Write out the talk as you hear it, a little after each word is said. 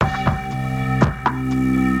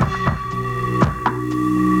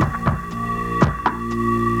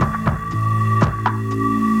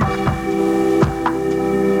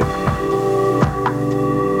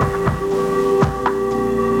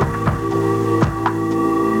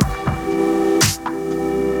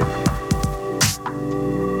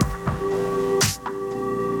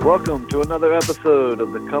Welcome to another episode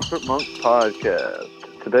of the Comfort Monk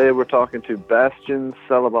Podcast. Today we're talking to Bastien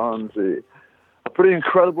Salabanzi, a pretty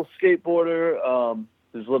incredible skateboarder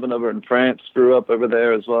who's living over in France, grew up over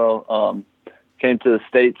there as well, came to the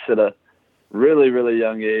States at a really, really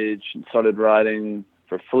young age and started riding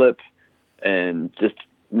for Flip and just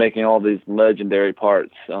making all these legendary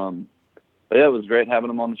parts. But yeah, it was great having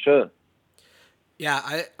him on the show.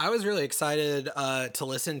 Yeah, I was really excited to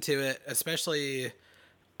listen to it, especially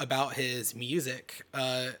about his music.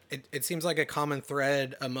 It seems like a common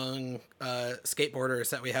thread among skateboarders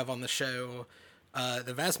that we have on the show.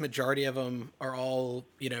 The vast majority of them are all,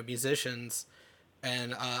 musicians.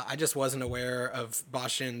 And I just wasn't aware of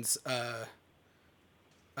Bastien's,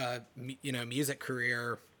 music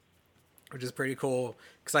career, which is pretty cool.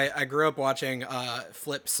 Because I grew up watching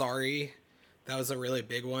Flip Sorry. That was a really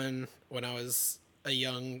big one when I was a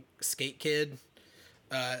young skate kid.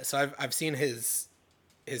 So I've seen his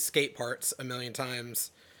skate parts a million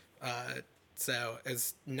times. So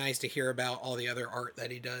it's nice to hear about all the other art that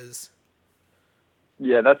he does.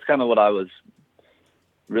 Yeah, that's kind of what I was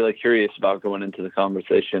really curious about going into the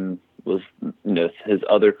conversation was, his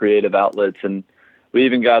other creative outlets. And we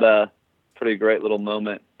even got a pretty great little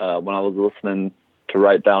moment when I was listening to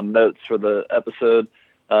write down notes for the episode.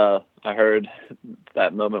 I heard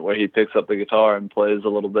that moment where he picks up the guitar and plays a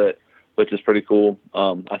little bit, which is pretty cool.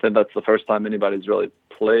 I think that's the first time anybody's really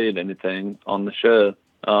played anything on the show.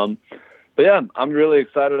 But yeah, I'm really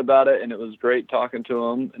excited about it, and it was great talking to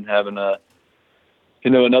him and having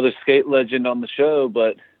another skate legend on the show.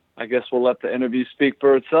 But I guess we'll let the interview speak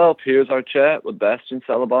for itself. Here's our chat with Bastien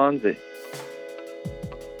Salabanzi.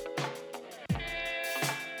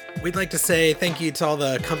 We'd like to say thank you to all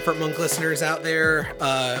the Comfort Monk listeners out there,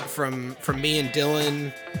 from me and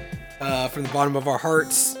Dylan, from the bottom of our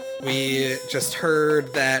hearts. We just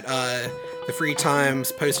heard that the Free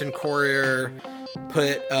Times Post and Courier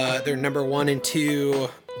put their number 1 and 2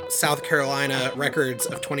 South Carolina records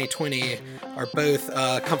of 2020 are both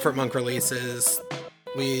Comfort Monk releases.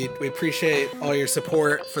 We appreciate all your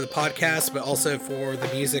support for the podcast, but also for the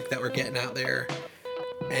music that we're getting out there.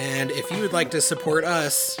 And if you would like to support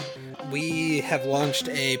us, we have launched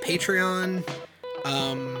a Patreon.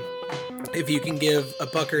 If you can give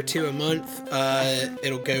 $1 or $2 a month,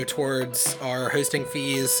 it'll go towards our hosting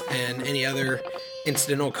fees and any other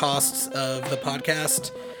incidental costs of the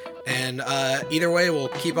podcast. And either way, we'll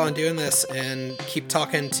keep on doing this and keep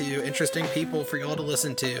talking to interesting people for y'all to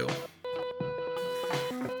listen to.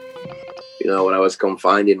 When I was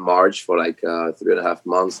confined in March for 3.5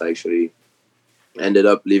 months, I actually ended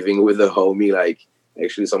up living with a homie,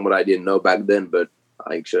 actually someone I didn't know back then, but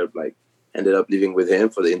I actually ended up living with him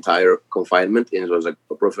for the entire confinement. And he was a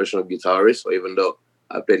professional guitarist. So even though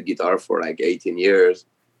I played guitar for 18 years,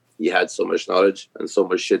 he had so much knowledge and so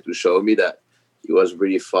much shit to show me that it was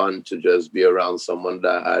really fun to just be around someone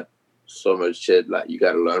that had so much shit you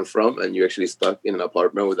got to learn from. And you actually stuck in an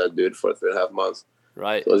apartment with that dude for 3.5 months.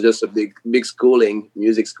 Right. So it was just a big schooling,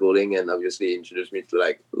 music schooling, and obviously introduced me to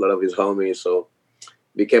a lot of his homies. So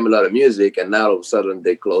became a lot of music, and now all of a sudden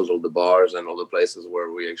they close all the bars and all the places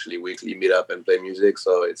where we actually weekly meet up and play music.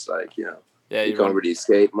 So it's you can't really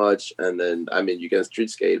skate much, and then you can street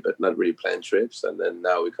skate, but not really plan trips. And then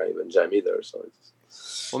now we can't even jam either. So it's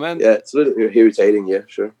it's a little irritating. Yeah,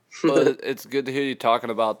 sure. Well, it's good to hear you talking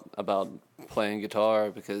about playing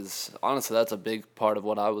guitar, because honestly, that's a big part of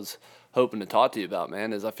what I was hoping to talk to you about,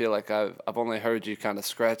 man. Is I feel like I've only heard you kind of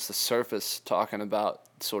scratch the surface talking about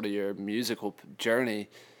sort of your musical journey,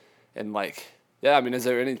 and is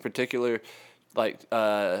there any particular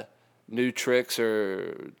new tricks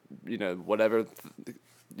or whatever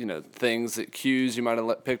things that cues you might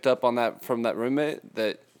have picked up on that from that roommate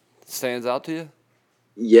that stands out to you?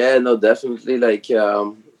 Yeah, no, definitely.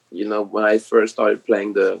 When I first started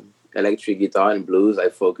playing the electric guitar and blues, I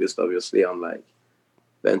focused obviously on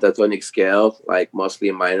pentatonic scales,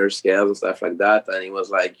 mostly minor scales and stuff like that. And it was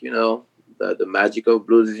the magic of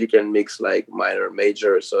blues is you can mix minor,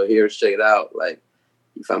 major. So here, check it out.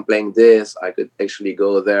 If I'm playing this, I could actually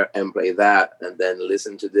go there and play that, and then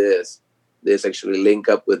listen to this. This actually link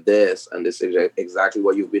up with this, and this is exactly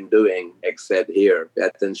what you've been doing, except here. Pay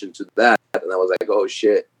attention to that. And I was like, oh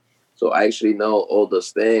shit. So I actually know all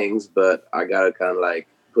those things, but I gotta kind of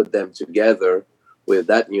put them together with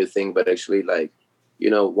that new thing. But actually,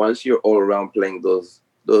 once you're all around playing those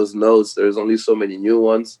notes, there's only so many new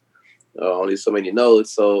ones, only so many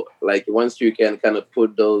notes. So once you can kind of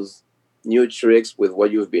put those new tricks with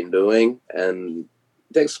what you've been doing, and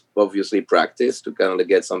it takes obviously practice to kind of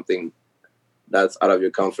get something that's out of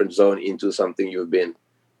your comfort zone into something you've been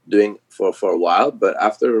doing for a while. But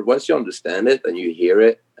after once you understand it and you hear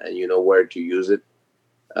it and you know where to use it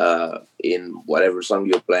in whatever song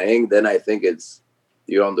you're playing, then I think it's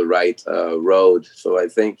you're on the right road. So I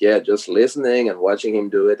think yeah, just listening and watching him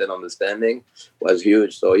do it and understanding was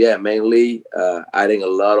huge. So yeah, mainly adding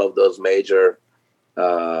a lot of those major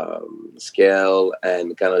scale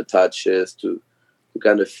and kind of touches to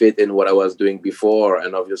kind of fit in what I was doing before,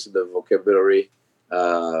 and obviously the vocabulary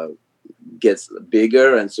uh, gets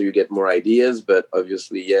bigger, and so you get more ideas. But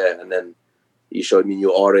obviously, yeah, and then he showed me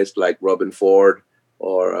new artists like Robin Ford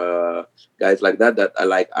or guys like that that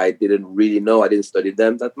I didn't really know. I didn't study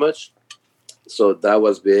them that much, so that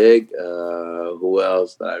was big. Who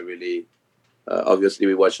else that I really? Obviously,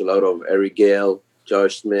 we watch a lot of Eric Gale,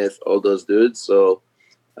 Josh Smith, all those dudes. So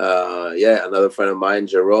yeah, another friend of mine,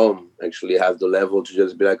 Jerome, actually has the level to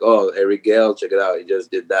just be like, oh, Eric Gale, check it out. He just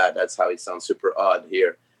did that. That's how it sounds super odd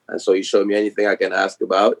here. And so he showed me anything I can ask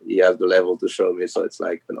about. He has the level to show me. So it's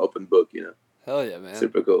like an open book, you know. Hell yeah, man.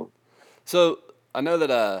 Super cool. So I know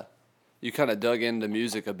that you kind of dug into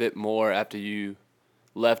music a bit more after you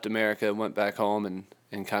left America and went back home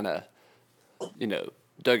and kind of, you know,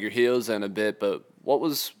 dug your heels in a bit. But what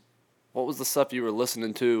was the stuff you were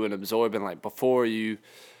listening to and absorbing like before you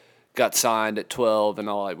got signed at 12 and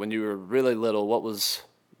all, like when you were really little? What was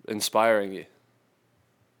inspiring you?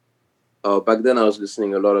 Oh, back then I was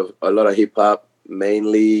listening a lot of hip hop,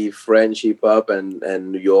 mainly French hip hop and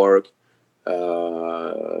New York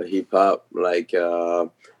hip hop, like I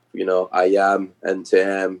Am,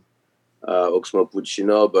 NTM, Oxmo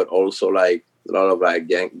Puccino, but also like a lot of like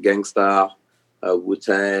Gangsta, Wu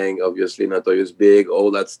Tang, obviously Notorious Big,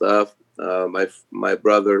 all that stuff. My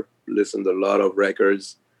brother listened to a lot of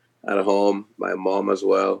records at home. My mom as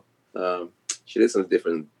well. She listens to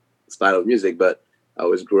different style of music, but I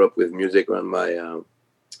always grew up with music around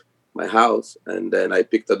my house, and then I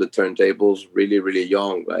picked up the turntables really really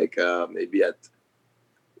young, like maybe at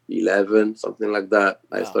 11, something like that.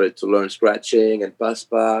 Wow. I started to learn scratching and pass,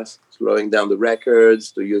 slowing down the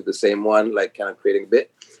records to use the same one, like kind of creating a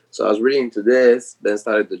bit. So I was really into this, then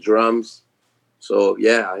started the drums. So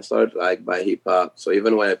yeah, I started like by hip hop. So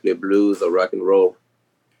even when I play blues or rock and roll,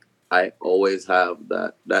 I always have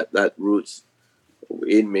that roots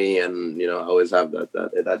in me, and I always have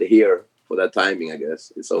that ear for that timing. I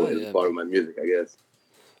guess it's always part of my music, I guess.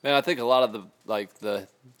 Man, I think a lot of the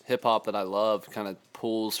hip hop that I love kind of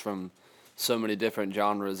pulls from so many different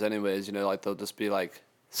genres anyways, like they'll just be like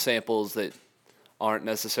samples that aren't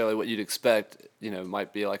necessarily what you'd expect,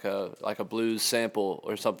 might be like a blues sample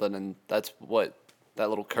or something, and that's what that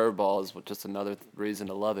little curveball is just another reason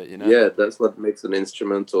to love it, Yeah, that's what makes an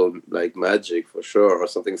instrumental like magic for sure, or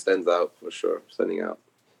something stands out for sure, standing out.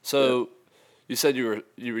 So yeah. You said you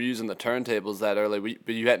were using the turntables that early,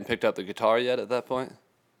 but you hadn't picked up the guitar yet at that point?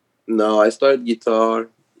 No, I started guitar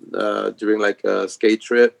during like a skate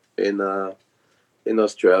trip in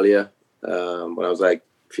Australia when I was like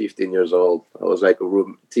 15 years old. I was like a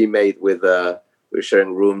room teammate with we were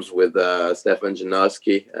sharing rooms with Stefan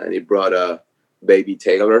Janowski, and he brought a baby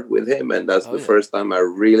Taylor with him, and that's the first time I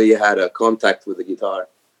really had a contact with the guitar.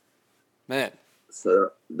 Man,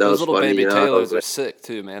 so that those was little funny, baby Taylors are sick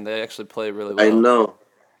too, man. They actually play really well. I know.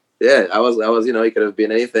 Yeah, I was, it could have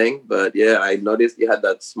been anything, but yeah, I noticed he had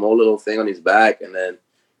that small little thing on his back, and then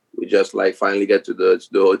we just like finally get to the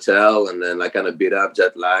hotel, and then I kind of beat up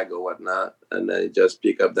jet lag or whatnot, and then just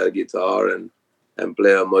pick up that guitar and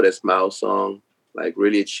play a Modest Mouse song, like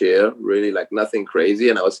really chill, really like nothing crazy.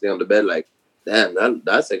 And I was sitting on the bed like, damn,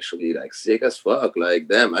 that's actually like sick as fuck. Like,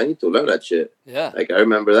 damn, I need to learn that shit. Yeah. Like I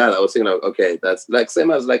remember that. I was thinking, okay, that's like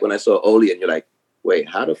same as like when I saw Oli, and you're like, wait,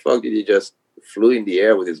 how the fuck did he just flew in the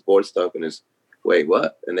air with his board stuck and his wait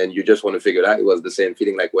what? And then you just want to figure it out. It was the same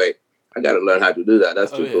feeling like, wait, I got to learn how to do that.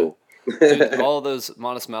 That's too cool. Dude, all those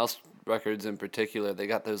Modest Mouse records in particular, they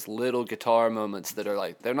got those little guitar moments that are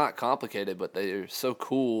like, they're not complicated, but they're so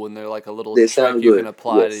cool, and they're like a little trick you can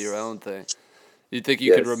apply to your own thing. You think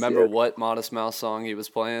you could remember what Modest Mouse song he was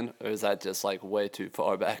playing, or is that just like way too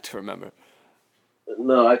far back to remember?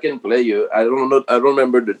 No, I can play you. I don't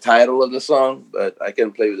remember the title of the song, but I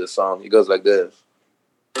can play you the song. It goes like this.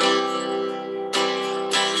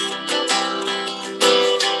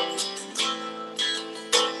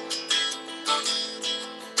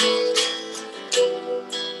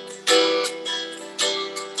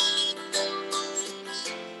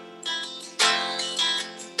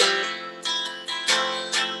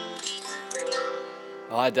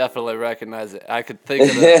 Oh, I definitely recognize it. I could think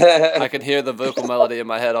of the, I can hear the vocal melody in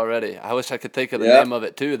my head already. I wish I could think of the Yeah. name of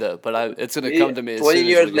it too, though. But it's gonna See, come to me as 20 soon as we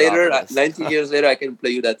years get off later, of this. 19 years later, I can play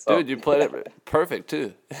you that song. Dude, you played it perfect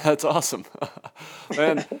too. That's awesome,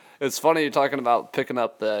 man. It's funny you're talking about picking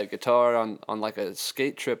up the guitar on like a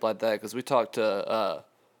skate trip like that, because we talked to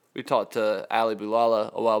Ali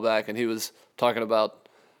Boulala a while back, and he was talking about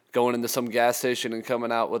going into some gas station and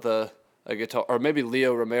coming out with a guitar, or maybe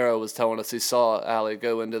Leo Romero was telling us he saw Ali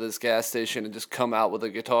go into this gas station and just come out with a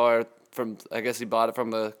guitar from, I guess he bought it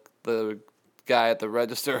from the guy at the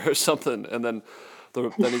register or something, and then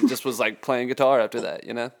he just was like playing guitar after that,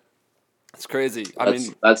 you know? It's crazy.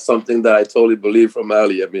 That's something that I totally believe from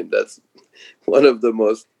Ali. I mean, that's one of the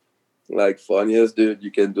most like funniest dude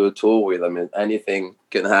you can do a tour with. I mean, anything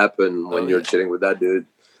can happen when you're chilling with that dude.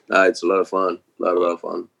 It's a lot of fun. A lot of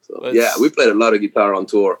fun. So yeah, we played a lot of guitar on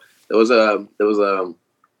tour. There was a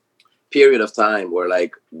period of time where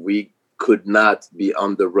like we could not be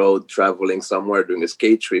on the road traveling somewhere doing a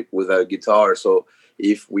skate trip without a guitar. So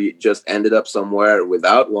if we just ended up somewhere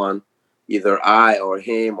without one, either I or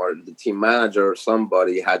him or the team manager or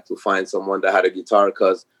somebody had to find someone that had a guitar,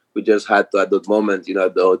 because we just had to, at that moment, you know,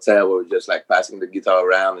 at the hotel, we were just like passing the guitar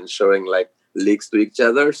around and showing like licks to each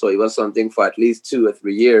other. So it was something for at least 2 or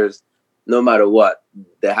 3 years. No matter what,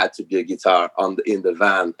 there had to be a guitar in the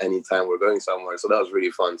van anytime we're going somewhere. So that was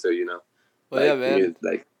really fun too, you know. Well, yeah, man.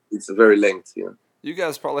 Like it's very linked, you know. You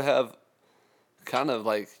guys probably have kind of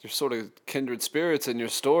like your sort of kindred spirits in your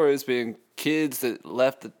stories, being kids that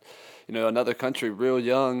left another country real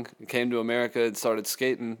young and came to America and started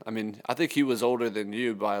skating. I mean, I think he was older than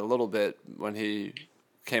you by a little bit when he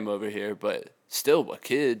came over here, but still a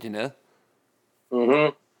kid, you know.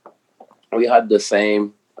 Mm-hmm. We had the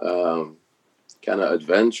same kind of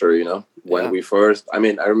adventure, you know, when we first. I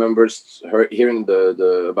mean, I remember hearing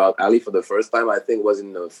the about Ali for the first time. I think it was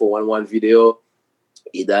in the 411 video.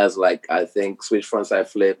 He does like, I think, switch frontside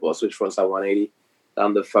flip or switch frontside 180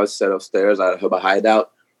 down the first set of stairs at Hubba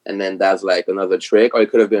Hideout, and then that's like another trick, or it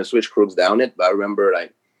could have been switch crooks down it. But I remember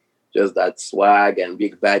like just that swag and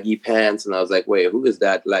big baggy pants, and I was like, wait, who is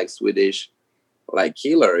that like Swedish like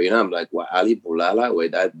killer? You know, I'm like, well, Ali Boulala.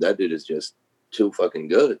 Wait, that dude is just too fucking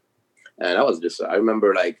good. And I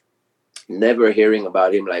remember like never hearing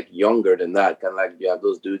about him like younger than that. Kind of like you have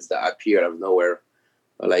those dudes that appear out of nowhere,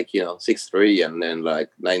 like, you know, 6'3" and then like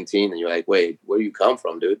 19, and you're like, wait, where you come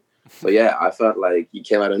from, dude? But yeah, I felt like he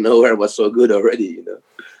came out of nowhere, was so good already, you know.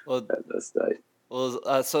 Well, that's tight.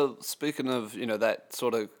 Well, so speaking of, you know, that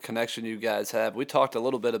sort of connection you guys have, we talked a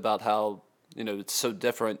little bit about how, you know, it's so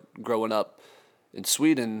different growing up in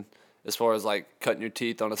Sweden as far as like cutting your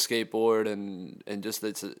teeth on a skateboard and just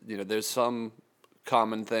it's, you know, there's some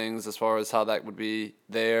common things as far as how that would be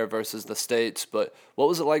there versus the States. But what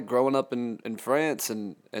was it like growing up in France,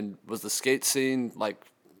 and was the skate scene like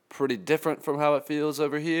pretty different from how it feels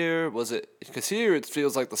over here? Was it, because here it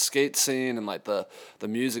feels like the skate scene and like the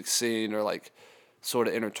music scene are like sort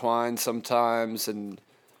of intertwined sometimes, and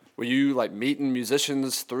were you like meeting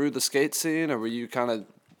musicians through the skate scene, or were you kind of,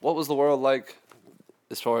 what was the world like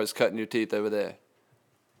as far as cutting your teeth over there?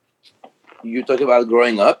 You talk about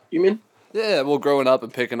growing up, you mean? Yeah, well, growing up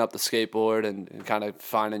and picking up the skateboard and kind of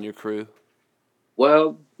finding your crew.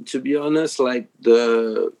 Well, to be honest, like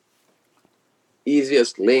the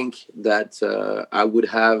easiest link that I would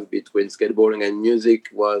have between skateboarding and music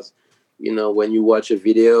was, you know, when you watch a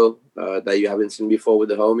video that you haven't seen before with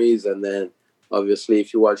the homies, and then obviously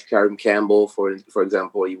if you watch Karim Campbell, for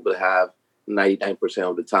example, you will have 99%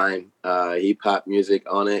 of the time hip hop music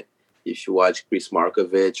on it. If you watch Chris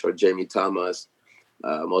Markovich or Jamie Thomas,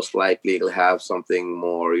 most likely it'll have something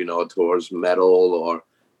more, you know, towards metal or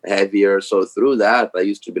heavier. So through that, I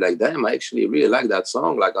used to be like, damn, I actually really like that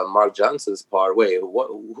song. Like on Mark Johnson's part, wait,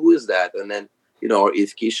 who is that? And then, you know, or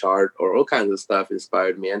Keith Kishart or all kinds of stuff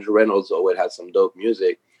inspired me. Andrew Reynolds always had some dope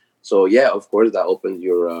music. So yeah, of course, that opened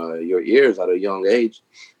your ears at a young age.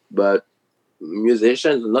 But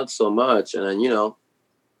musicians, not so much. And then, you know,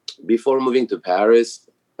 before moving to Paris,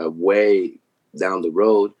 way down the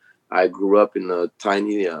road, I grew up in a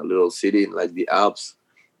tiny little city in like the Alps,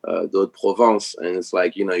 Haute-Provence, and it's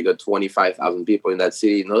like, you know, you got 25,000 people in that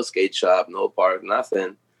city, no skate shop, no park,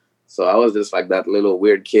 nothing. So I was just like that little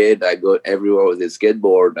weird kid. I go everywhere with his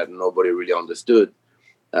skateboard that nobody really understood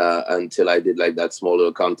until I did like that small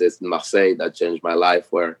little contest in Marseille that changed my life,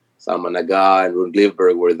 where Salman Aga and Rune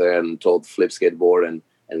Glivberg were there and told Flip Skateboard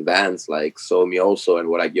and Vans like saw me also and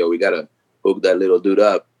were like, yo, we gotta hook that little dude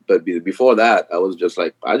up. But before that, I was just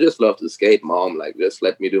like, I just love to skate, mom. Like, just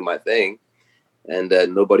let me do my thing. And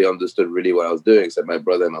then nobody understood really what I was doing except my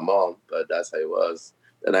brother and my mom. But that's how it was.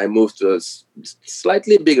 and I moved to a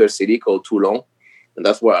slightly bigger city called Toulon, and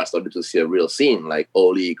that's where I started to see a real scene, like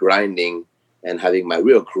Oli grinding and having my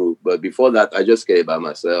real crew. But before that, I just skated by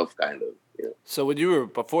myself, kind of. You know. So when you were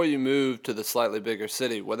before you moved to the slightly bigger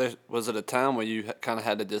city, was it a time where you kind of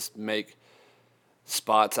had to just make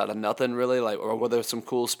spots out of nothing, really, like, or were there some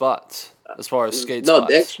cool spots as far as skate No,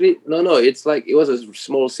 spots? actually, no. It's like it was a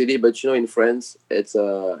small city, but in France, it's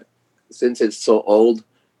since it's so old,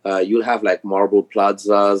 you'll have like marble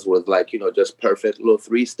plazas with like just perfect little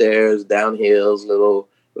three stairs, downhills, little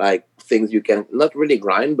like things you can not really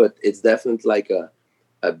grind, but it's definitely like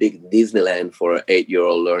a big Disneyland for an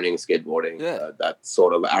 8-year-old learning skateboarding. Yeah. That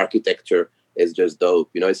sort of architecture is just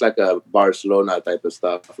dope. It's like a Barcelona type of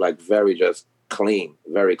stuff, like very just clean,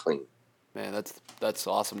 very clean. Man, that's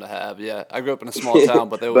awesome to have. Yeah, I grew up in a small town,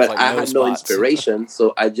 but there was But like I no had spots. no inspiration,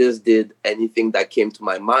 so I just did anything that came to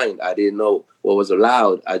my mind. I didn't know what was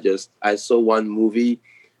allowed. I saw one movie.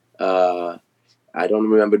 I don't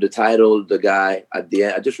remember the title. The guy at the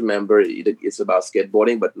end, I just remember it's about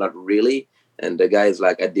skateboarding, but not really. And the guy is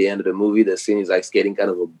like at the end of the movie, the scene is like skating kind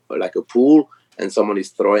of like a pool, and someone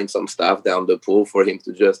is throwing some stuff down the pool for him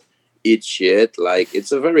to just eat shit. Like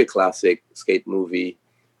it's a very classic skate movie.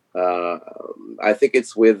 I think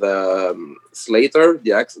it's with Slater,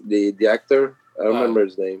 the actor. I don't remember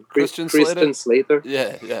his name. Christian Slater.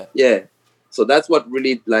 Yeah. Yeah. So that's what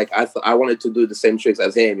really like I wanted to do the same tricks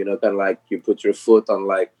as him. Kind of like you put your foot on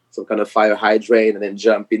like some kind of fire hydrant and then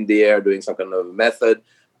jump in the air doing some kind of method.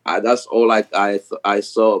 That's all like I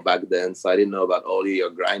saw back then. So I didn't know about Ollie or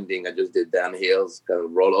grinding. I just did downhills, kind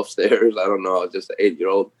of roll off stairs. I don't know. I was just an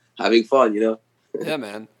 8-year-old having fun. Yeah,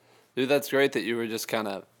 man. Dude, that's great that you were just kind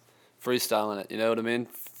of freestyling it. You know what I mean?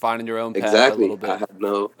 Finding your own path Exactly. a little bit.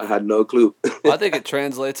 I had no clue. I think it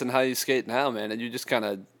translates in how you skate now, man, and you just kind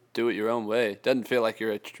of do it your own way. Doesn't feel like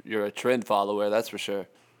you're a trend follower, that's for sure.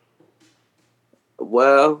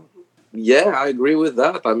 Well, yeah, I agree with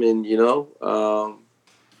that. I mean, in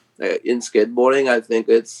skateboarding, I think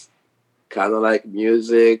it's kind of like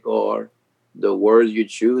music or the words you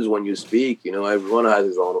choose when you speak. Everyone has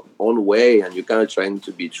his own way, and you're kind of trying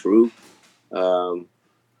to be true to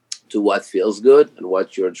what feels good and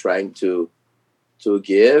what you're trying to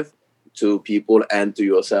give to people and to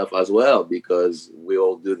yourself as well, because we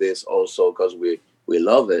all do this also because we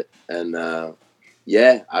love it. And I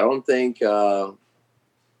don't think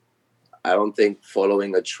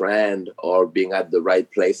following a trend or being at the right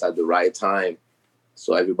place at the right time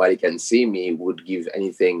so everybody can see me would give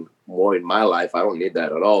anything more in my life. I don't need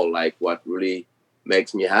that at all. Like what really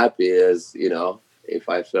makes me happy is, if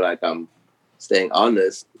I feel like I'm staying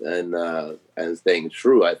honest and staying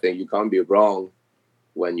true. I think you can't be wrong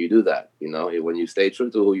when you do that. When you stay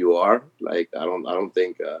true to who you are, like I don't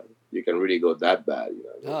think you can really go that bad.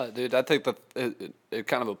 No, dude, I think that it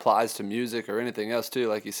kind of applies to music or anything else too.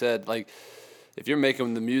 Like you said, like if you're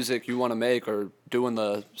making the music you want to make or doing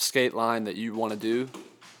the skate line that you want to do,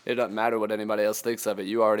 it doesn't matter what anybody else thinks of it.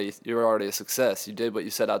 You're already a success. You did what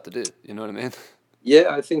you set out to do. You know what I mean? Yeah,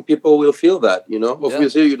 I think people will feel that.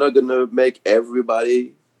 Obviously, you're not gonna make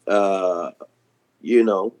everybody, love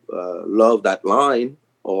that line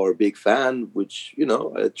or big fan, which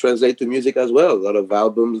translate to music as well. A lot of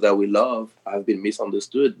albums that we love have been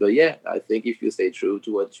misunderstood, but yeah, I think if you stay true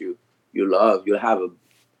to what you love, you have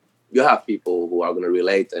people who are gonna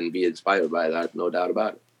relate and be inspired by that, no doubt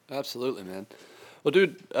about it. Absolutely, man. Well,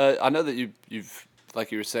 dude, I know that you've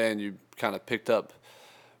like you were saying, you kind of picked up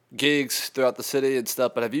gigs throughout the city and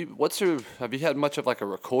stuff, but have you had much of like a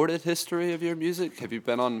recorded history of your music? Have you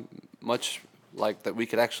been on much like that we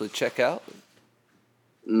could actually check out?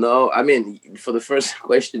 No, I mean, for the first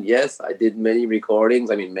question, yes, I did many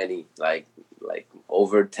recordings. I mean, many, like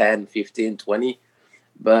over 10, 15, 20.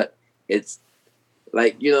 But it's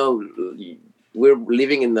like, we're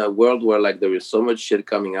living in a world where like there is so much shit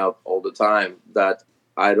coming out all the time that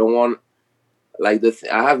I don't want, like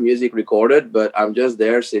I have music recorded, but I'm just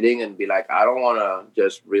there sitting and be like, I don't want to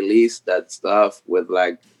just release that stuff with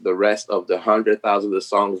like the rest of the 100,000 of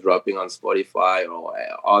songs dropping on Spotify or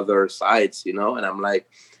other sites, And I'm like,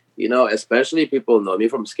 especially people know me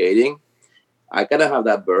from skating. I kind of have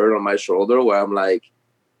that burden on my shoulder where I'm like,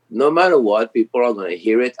 no matter what, people are going to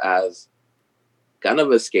hear it as kind of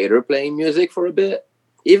a skater playing music for a bit,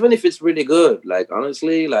 even if it's really good. Like,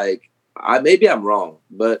 honestly, like maybe I'm wrong,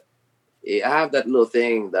 but I have that little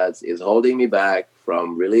thing that is holding me back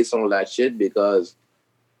from releasing all that shit, because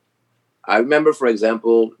I remember, for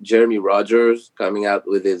example, Jeremy Rogers coming out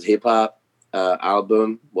with his hip hop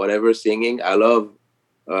album, whatever, singing. I love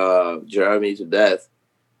Jeremy to death,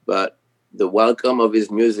 but the welcome of his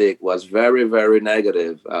music was very, very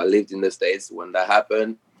negative. I lived in the States when that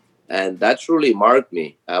happened, and that truly marked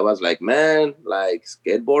me. I was like, man, like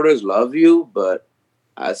skateboarders love you, but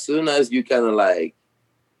as soon as you kind of like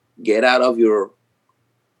get out of your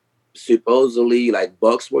supposedly like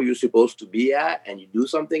box where you're supposed to be at and you do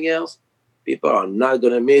something else, people are not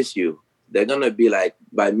gonna miss you. They're gonna be like,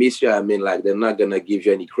 by miss you, I mean like they're not gonna give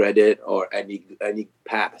you any credit or any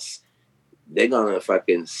pass. They're gonna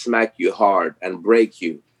fucking smack you hard and break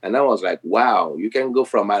you. And I was like, wow, you can go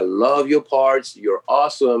from I love your parts, you're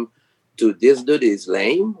awesome, to this dude is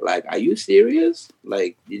lame. Like, are you serious?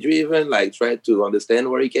 Like, did you even like try to understand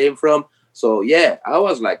where he came from? So yeah, I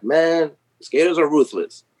was like, man, skaters are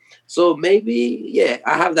ruthless. So maybe, yeah,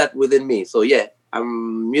 I have that within me. So yeah,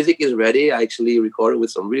 music is ready. I actually recorded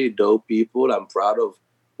with some really dope people. I'm proud of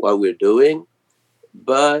what we're doing.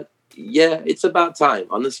 But yeah, it's about time.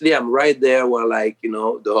 Honestly, I'm right there where like, the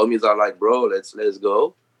homies are like, bro, let's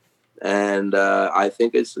go. And I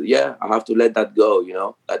think it's, yeah, I have to let that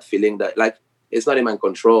go, that feeling that like it's not in my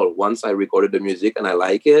control. Once I recorded the music and I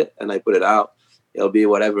like it and I put it out, it'll be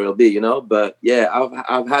whatever it'll be, But yeah,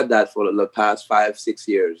 I've had that for the past 5-6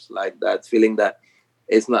 years, like that feeling that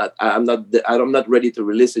it's not, I'm not ready to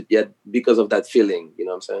release it yet because of that feeling. You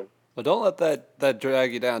know what I'm saying? Well, don't let that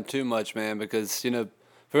drag you down too much, man. Because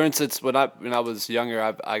for instance, when I was younger,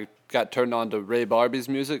 I got turned on to Ray Barbie's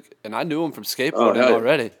music, and I knew him from Oh, skateboarding hell yeah.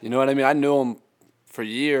 already. You know what I mean? I knew him for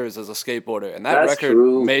years as a skateboarder, and that That's record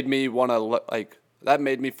true. made me want to like that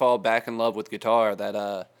made me fall back in love with guitar.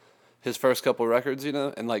 That his first couple records,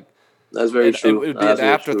 and like That's very it true. would be an That's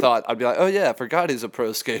very true. afterthought. I'd be like, oh yeah, I forgot he's a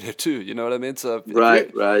pro skater too. You know what I mean? So if you're Right,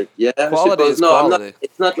 right. Yeah, I quality suppose. is No, I'm not. quality.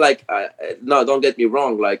 It's not like no. Don't get me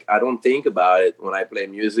wrong. Like I don't think about it when I play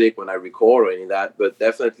music, when I record or any of that. But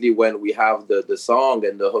definitely when we have the song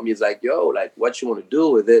and the homie's like, "Yo, like, what you want to do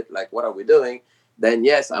with it? Like, what are we doing?" Then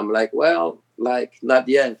yes, I'm like, well, like not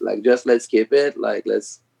yet. Like just let's keep it. Like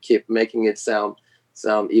let's keep making it sound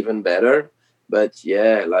even better. But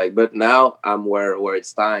yeah, like but now I'm where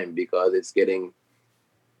it's time because it's getting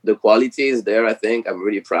the quality is there. I think I'm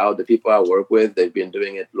really proud. The people I work with, they've been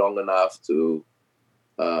doing it long enough to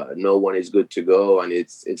know when it's good to go, and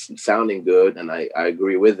it's sounding good, and I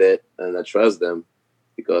agree with it, and I trust them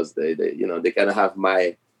because they kind of have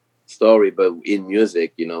my story, but in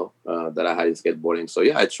music, that I had in skateboarding. So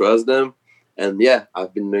yeah, I trust them, and yeah,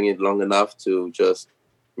 I've been doing it long enough to just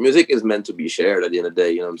music is meant to be shared at the end of the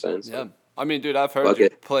day. You know what I'm saying? Yeah. So I mean, dude, I've heard fuck you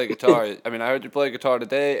it. play guitar. I mean, I heard you play guitar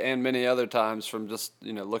today and many other times from just,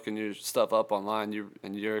 looking your stuff up online.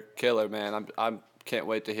 You're a killer, man. I'm can't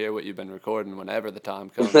wait to hear what you've been recording whenever the time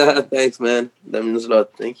comes. Thanks, man. That means a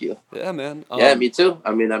lot. Thank you. Yeah, man. Yeah, me too.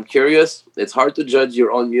 I mean, I'm curious. It's hard to judge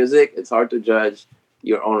your own music. It's hard to judge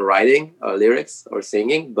your own writing, lyrics, or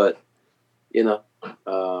singing. But you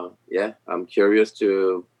know, yeah, I'm curious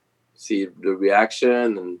to see the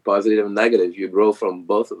reaction and positive and negative. You grow from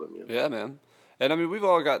both of them. Yeah, man. And I mean, we've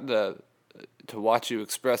all gotten to watch you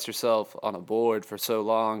express yourself on a board for so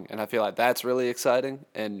long, and I feel like that's really exciting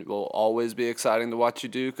and will always be exciting to watch you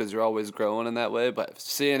do because you're always growing in that way. But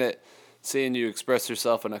seeing you express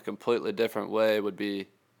yourself in a completely different way would be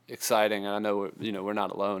exciting. And I know we're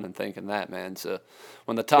not alone in thinking that, man. So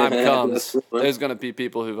when the time That's comes, cool, man. there's gonna be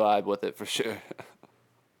people who vibe with it for sure.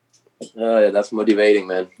 Yeah, that's motivating,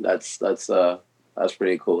 man. That's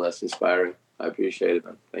pretty cool. That's inspiring. I appreciate it,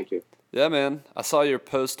 man. Thank you. Yeah, man. I saw your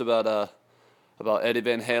post about Eddie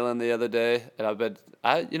Van Halen the other day, and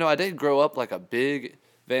I didn't grow up like a big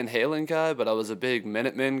Van Halen guy, but I was a big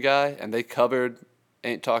Minutemen guy, and they covered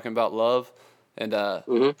 "Ain't Talking About Love," and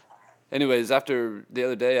Hmm. anyways, after the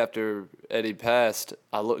other day after Eddie passed,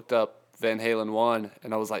 I looked up Van Halen 1,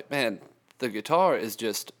 and I was like, man, the guitar is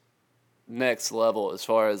just next level as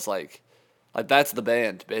far as like that's the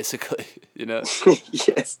band basically, you know.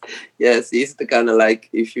 Yes, yes. He's the kind of like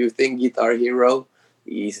if you think Guitar Hero,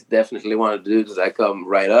 he's definitely one of the dudes that come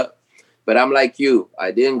right up. But I'm like you.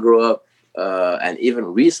 I didn't grow up, and even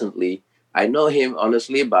recently, I know him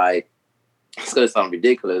honestly by. It's gonna sound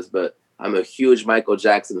ridiculous, but I'm a huge Michael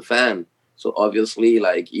Jackson fan. So obviously,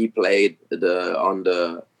 like he played the on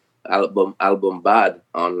the album Bad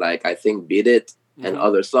on like I think Beat It and Hmm.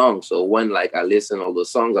 other songs. So when like I listened all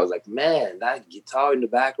those songs, I was like, man, that guitar in the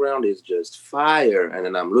background is just fire. And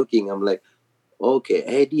then I'm looking, I'm like, okay,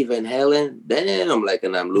 Eddie Van Halen, damn, like,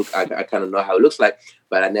 and I kind of know how it looks like,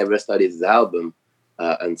 but I never studied his album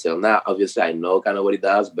until now. Obviously, I know kind of what he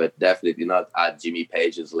does, but definitely not at Jimmy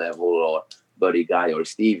Page's level or Buddy Guy or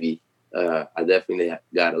Stevie. I definitely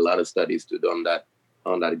got a lot of studies to do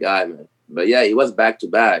on that guy, man. But yeah, it was back to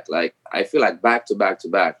back. Like I feel like back to back to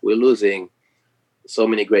back. We're losing so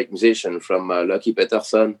many great musicians from Lucky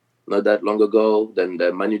Peterson not that long ago, then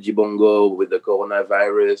the Manu Dibango with the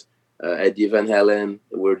coronavirus, Eddie Van Halen.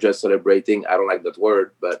 We're just celebrating, I don't like that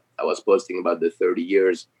word, but I was posting about the 30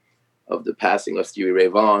 years of the passing of Stevie Ray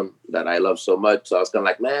Vaughan that I love so much. So I was kind of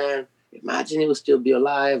like, man, imagine he would still be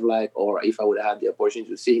alive, like, or if I would have had the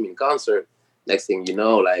opportunity to see him in concert. Next thing you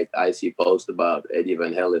know, like I see posts about Eddie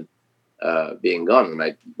Van Halen being gone. I'm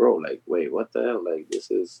like, bro, like, wait, what the hell? Like,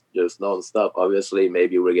 this is just nonstop. Obviously,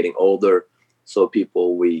 maybe we're getting older, so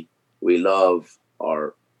people we love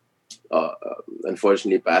are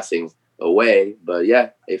unfortunately passing away. But yeah,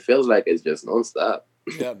 it feels like it's just nonstop.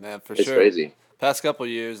 Yeah, man, for It's sure. crazy. Past couple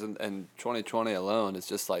years and 2020 alone, it's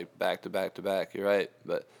just like back to back to back. You're right,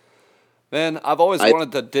 but man, I've always I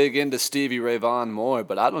wanted to dig into Stevie Ray Vaughan more,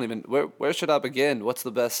 but I don't even where should I begin? What's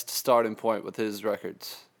the best starting point with his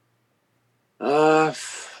records? uh,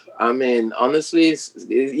 I mean, honestly,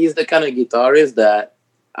 he's the kind of guitarist that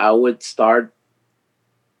I would start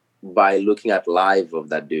by looking at live of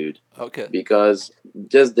that dude Okay. because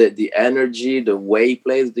just the energy, the way he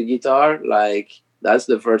plays the guitar, like that's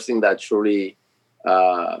the first thing that truly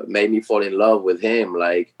made me fall in love with him.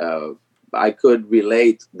 Like I could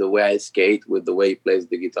relate the way I skate with the way he plays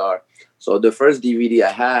the guitar. So the first DVD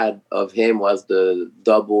I had of him was the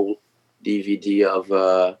double DVD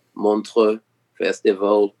of Montreux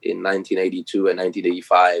Festival in 1982 and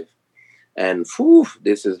 1985. And whew,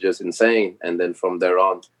 this is just insane. And then from there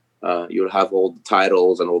on, you'll have all the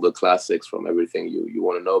titles and all the classics from everything you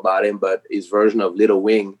want to know about him. But his version of Little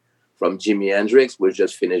Wing from Jimi Hendrix was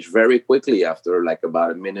just finished very quickly after like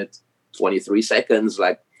about a minute, 23 seconds.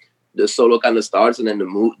 Like the solo kind of starts and then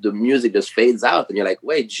the music just fades out. And you're like,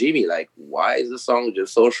 wait, Jimmy, like, why is the song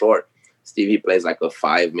just so short? Stevie plays like a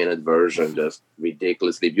 5-minute version, just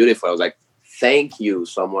ridiculously beautiful. I was like, thank you.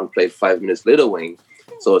 Someone played 5 minutes Little Wing.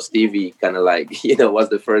 So Stevie kind of like, was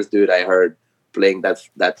the first dude I heard playing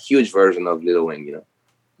that huge version of Little Wing.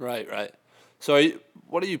 Right, right. So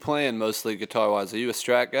what are you playing mostly guitar wise? Are you a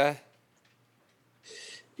Strat guy?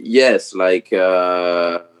 Yes, like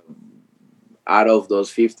out of those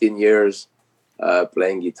 15 years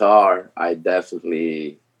playing guitar, I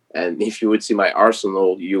definitely, and if you would see my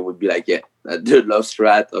arsenal, you would be like, yeah, that dude loves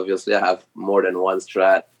Strat. Obviously, I have more than one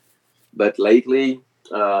Strat. But lately,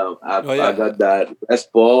 Oh I yeah. got that Les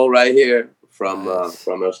Paul right here Nice.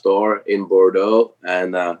 from a store in Bordeaux,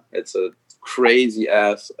 and it's a crazy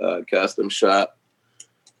ass custom shop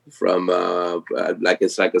from like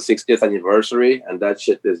it's like a 60th anniversary, and that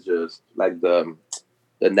shit is just like the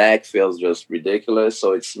neck feels just ridiculous.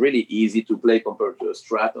 So it's really easy to play compared to a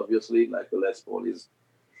Strat. Obviously, like the Les Paul is,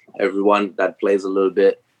 everyone that plays a little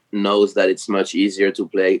bit knows that it's much easier to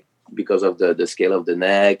play because of the scale of the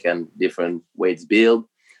neck and different weights build.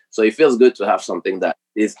 So it feels good to have something that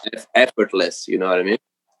is effortless. You know what I mean?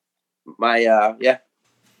 My yeah,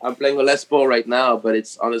 I'm playing a Les Paul right now, but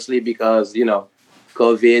it's honestly because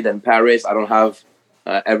COVID and Paris. I don't have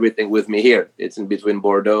everything with me here. It's in between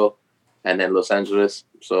Bordeaux and then Los Angeles.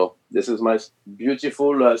 So this is my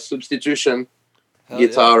beautiful substitution Hell yeah.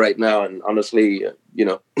 guitar right now, and honestly, Are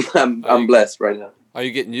I'm you blessed right now. are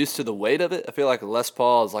you getting used to the weight of it? I feel like a Les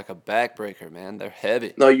Paul is like a backbreaker, man. They're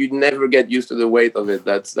heavy. No, you never get used to the weight of it.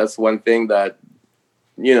 That's one thing that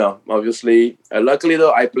obviously. Luckily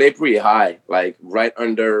though, I play pretty high, like right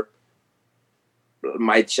under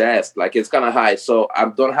my chest. Like it's kind of high, so I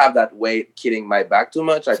don't have that weight killing my back too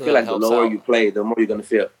much. I So feel that like the helps lower you out. play, the more you're gonna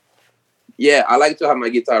feel. Yeah, I like to have my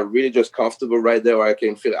guitar really just comfortable right there where I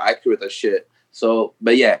can feel accurate as shit. So,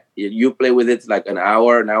 but yeah, you play with it like an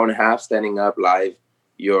hour and a half standing up live,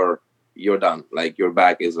 you're you're done. Like your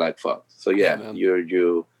back is like fucked. So Yeah, yeah, man.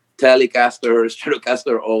 you Telecaster,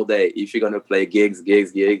 Stratocaster all day if you're gonna play gigs.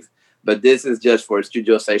 But this is just for a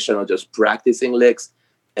studio session or just practicing licks.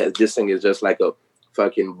 This thing is just like a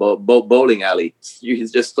fucking bowling alley.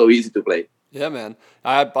 It's just so easy to play. Yeah, man.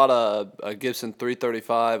 I bought a Gibson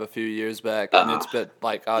 335 a few years back, and it's Ah, been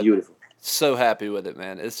like I'm beautiful. so happy with it,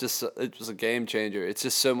 man. It was a game changer. It's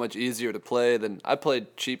just so much easier to play than I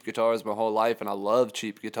played cheap guitars my whole life, and I love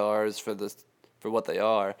cheap guitars for what they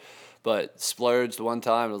are. But splurged one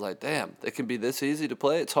time and was like, damn, it can be this easy to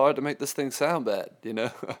play. It's hard to make this thing sound bad, you know?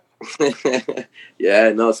 Yeah,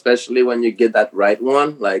 no, especially when you get that right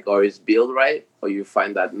one, like, or it's built right, or you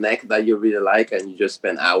find that neck that you really like and you just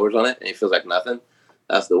spend hours on it and it feels like nothing.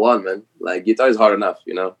 That's the one, man. Like, guitar is hard enough.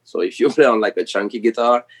 So if you play on like a chunky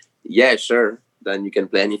guitar, yeah, sure, then you can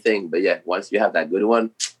play anything. But yeah, once you have that good one,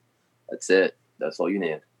 that's it. That's all you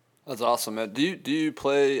need. That's awesome, man. Do you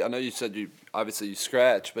play? I know you said you obviously you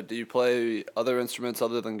scratch, but do you play other instruments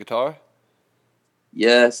other than guitar?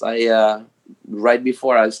 Yes, I right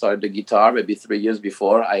before I started the guitar, maybe 3 years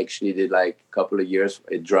before, I actually did like a couple of years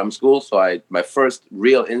at drum school. So my first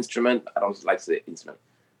real instrument, I don't like to say instrument,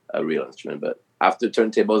 a real instrument, but after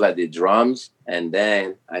turntables, I did drums, and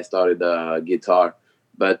then I started guitar.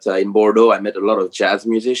 But in Bordeaux, I met a lot of jazz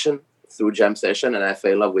musicians through jam session, and I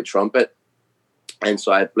fell in love with trumpet. And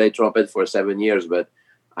so I played trumpet for 7 years, but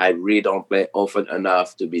I really don't play often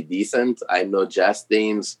enough to be decent. I know jazz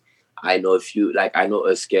themes. I know a few, like I know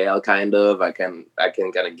a scale kind of. I can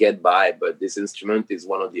kind of get by, but this instrument is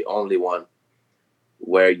one of the only one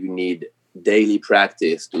where you need daily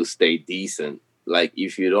practice to stay decent. Like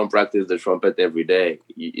if you don't practice the trumpet every day,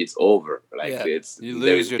 it's over. Like Yeah, it's you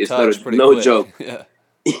lose your it's touch not pretty no quick. joke. Yeah,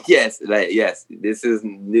 Yes, like yes, this is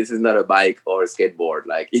not a bike or a skateboard.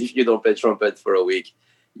 Like if you don't play trumpet for a week,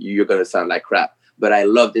 you're gonna sound like crap. But I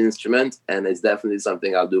love the instrument, and it's definitely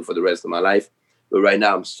something I'll do for the rest of my life. But right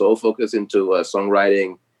now, I'm so focused into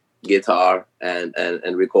songwriting, guitar, and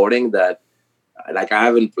recording that like I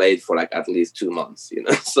haven't played for like at least 2 months.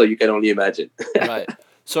 So you can only imagine. right.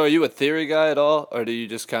 So are you a theory guy at all, or do you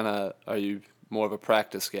just kind of are you more of a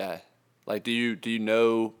practice guy? Like, do you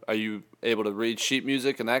know? Are you able to read sheet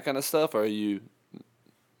music and that kind of stuff, or are you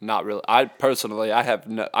not really? I personally, I have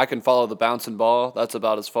no. I can follow the bouncing ball. That's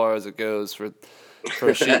about as far as it goes for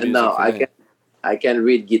sheet music No, for me. I can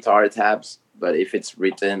read guitar tabs, but if it's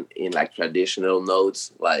written in like traditional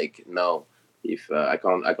notes, like no, if I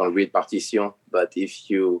can't read partition, but if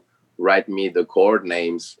you write me the chord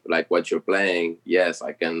names, like what you're playing, yes,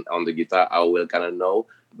 I can on the guitar. I will kind of know,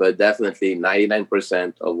 but definitely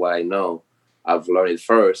 99% of what I know, I've learned it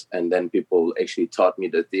first, and then people actually taught me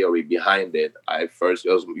the theory behind it. I first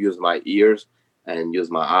used my ears and use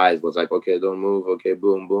my eyes, was like, okay, don't move, okay,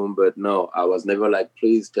 boom, boom. But no, I was never like,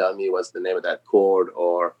 please tell me what's the name of that chord,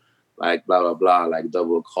 or like blah blah blah, like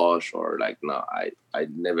double croche, or like no, I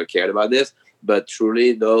never cared about this. But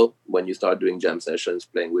truly though, when you start doing jam sessions,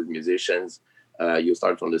 playing with musicians, you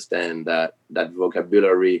start to understand that that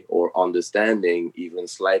vocabulary or understanding even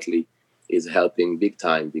slightly is helping big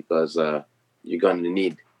time, because you're gonna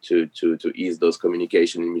need to ease those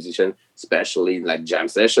communication in musician, especially in like jam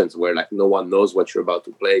sessions where like no one knows what you're about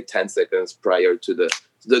to play 10 seconds prior to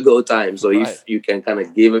the go time. So Right. if you can kind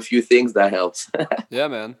of give a few things, that helps. Yeah,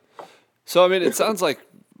 man. So I mean, it sounds like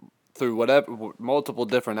through multiple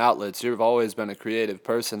different outlets, you've always been a creative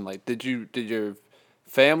person. Like, did your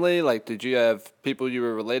family, like, did you have people you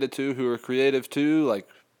were related to who were creative too? Like,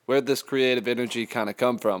 where'd this creative energy kind of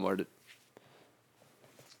come from? Or did,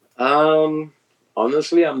 um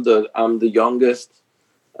Honestly, I'm the youngest.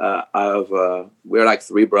 We're like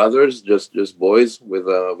three brothers, just boys. With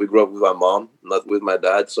we grew up with my mom, not with my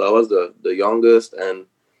dad. So I was the youngest, and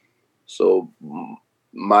so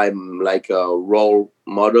my like role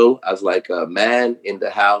model as like a man in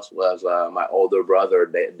the house was my older brother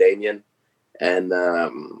Damien, and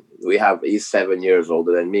he's 7 years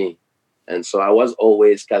older than me, and so I was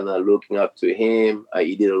always kind of looking up to him.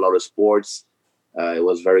 He did a lot of sports. It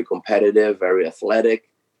was very competitive, very athletic,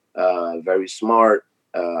 very smart.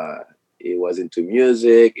 He was into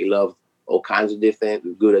music. He loved all kinds of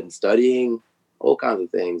different, good at studying, all kinds of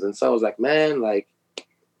things. And so I was like, man, like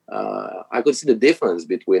I could see the difference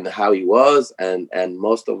between how he was and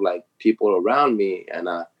most of like people around me, and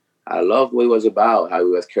I loved what he was about, how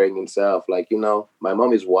he was carrying himself. Like my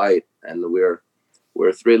mom is white, and we're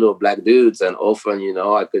three little black dudes, and often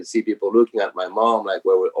I could see people looking at my mom like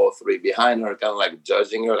where we're all three behind her, kind of like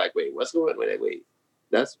judging her, like wait, what's going on? Wait,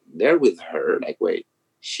 that's they're with her, like wait,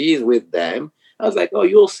 she's with them. I was like, oh,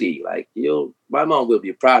 you'll see, like my mom will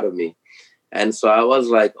be proud of me. And so I was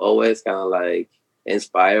like always kind of like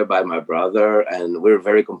inspired by my brother, and we're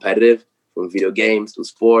very competitive from video games to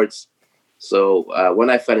sports. So when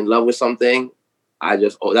I fell in love with something,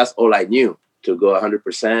 that's all I knew, to go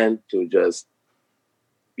 100%, to just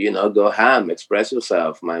go ham, express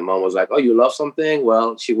yourself. My mom was like, oh, you love something?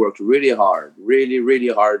 Well, she worked really hard, really, really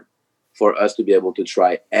hard for us to be able to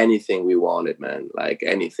try anything we wanted, man. Like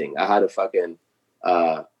anything. I had a fucking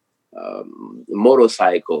uh,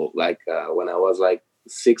 motorcycle, like when I was like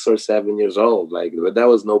 6 or 7 years old. Like, but there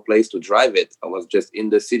was no place to drive it. I was just in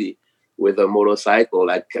the city with a motorcycle,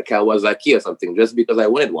 like a Kawasaki or something, just because I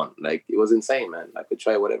wanted one. Like, it was insane, man. I could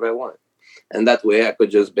try whatever I wanted. And that way I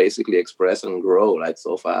could just basically express and grow like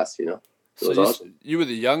so fast. It so was awesome. you were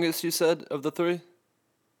the youngest, you said, of the three?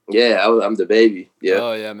 Yeah, I'm the baby. Yeah.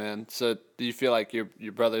 Oh yeah, man. So do you feel like your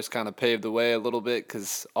brothers kind of paved the way a little bit,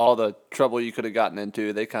 because all the trouble you could have gotten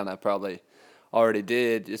into, they kind of probably already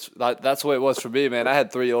did. That's the way it was for me, man. I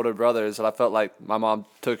had three older brothers, and I felt like my mom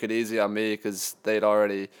took it easy on me because they'd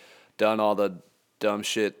already done all the dumb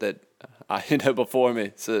shit that before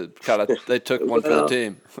me. So kind of they took one for the Well,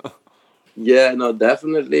 team. yeah, no,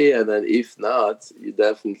 definitely. And then if not, you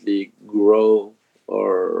definitely grow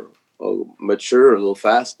or mature a little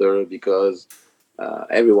faster because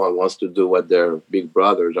everyone wants to do what their big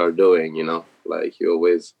brothers are doing. Like you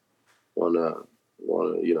always wanna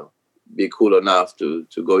be cool enough to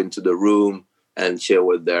go into the room and chill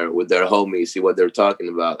with their homies, see what they're talking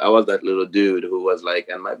about. I was that little dude who was like,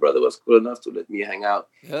 and my brother was cool enough to let me hang out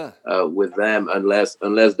Yeah. with them unless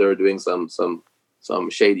they're doing some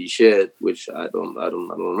shady shit, which I don't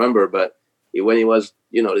remember. But when he was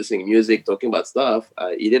listening to music, talking about stuff,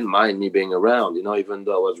 he didn't mind me being around. Even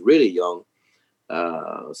though I was really young.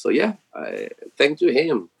 So yeah, thanks to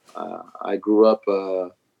him, I grew up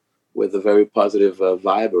with a very positive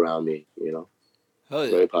vibe around me. Oh yeah.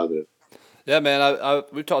 Very positive. Yeah, man.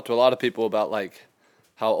 We've talked to a lot of people about like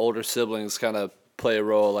how older siblings kind of play a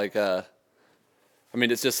role. Like, I mean,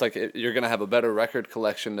 it's just like you're gonna have a better record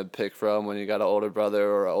collection to pick from when you got an older brother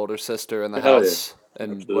or an older sister in the Hell yeah, house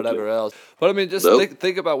and absolutely. whatever else. But I mean, just Nope.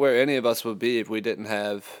 think about where any of us would be if we didn't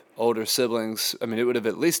have older siblings. I mean, it would have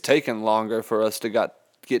at least taken longer for us to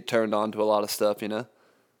get turned on to a lot of stuff.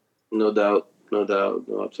 No doubt, no doubt,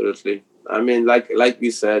 no, absolutely. I mean, like we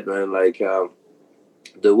said, man, like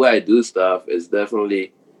the way I do stuff is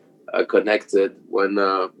definitely connected.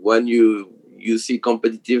 When you see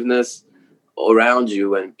competitiveness around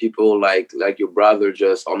you and people like your brother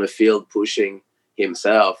just on the field pushing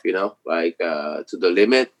himself, like to the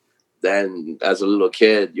limit, then as a little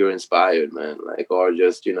kid you're inspired, man. Like, or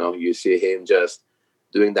just you see him just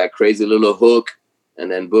doing that crazy little hook and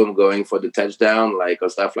then boom going for the touchdown, like, or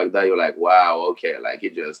stuff like that. You're like, wow, okay, like he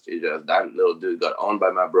just that little dude got owned by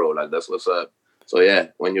my bro, like that's what's up. So yeah,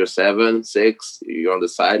 when you're 7, 6, you're on the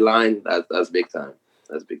sideline, that's big time.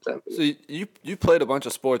 That's big time for me. So you played a bunch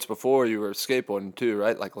of sports before you were skateboarding too,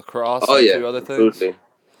 right? Like lacrosse Oh and a yeah, few other things. absolutely.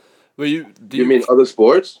 Well, you do You you mean other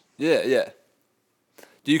sports? yeah yeah.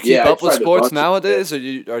 Do you keep Yeah, I up with tried a sports bunch of it. nowadays,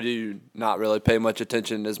 or do you not really pay much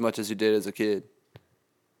attention as much as you did as a kid?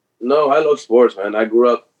 No, I love sports, man. I grew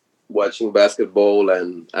up watching basketball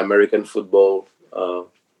and American football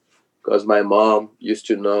because my mom used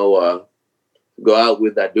to go out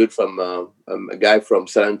with that dude from a guy from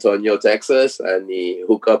San Antonio, Texas, and he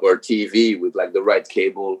hooked up our TV with like the right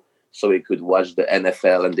cable so we could watch the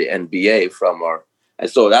NFL and the NBA from our. And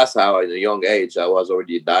so that's how, at a young age, I was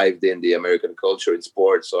already dived in the American culture in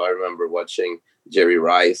sports. So I remember watching Jerry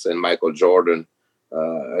Rice and Michael Jordan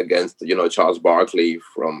against Charles Barkley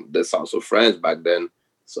from the south of France back then.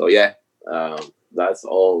 So yeah, that's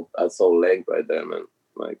all linked right there, man.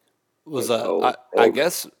 Like Was it's I all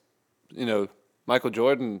guess you know Michael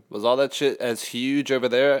Jordan, was all that shit as huge over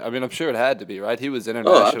there? I mean, I'm sure it had to be, right? He was Oh,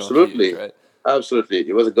 international huge, absolutely, right? absolutely.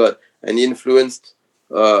 He was a god, and he influenced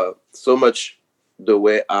so much the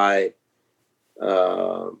way I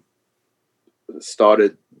uh,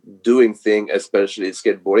 started doing thing, especially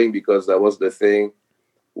skateboarding, because that was the thing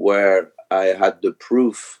where I had the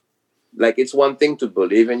proof. Like, it's one thing to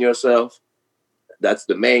believe in yourself. That's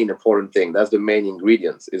the main important thing. That's the main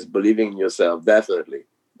ingredients is believing in yourself. Definitely,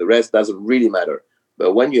 the rest doesn't really matter.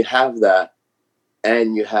 But when you have that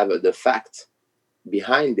and you have the fact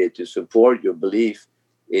behind it to support your belief,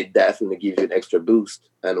 it definitely gives you an extra boost.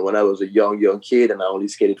 And when I was a young kid and I only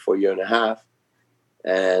skated for a year and a half,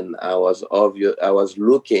 and I was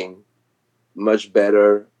looking much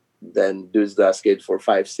better than dudes that skate for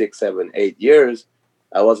 5, 6, 7, 8 years.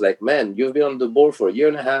 I was like, man, you've been on the board for a year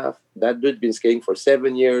and a half. That dude been skating for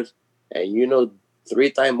 7 years, and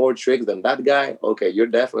 3 times more tricks than that guy. Okay, you're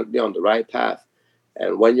definitely on the right path.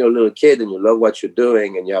 And when you're a little kid and you love what you're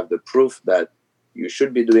doing and you have the proof that you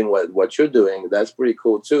should be doing what you're doing, that's pretty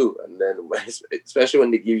cool too. And then especially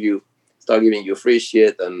when they start giving you free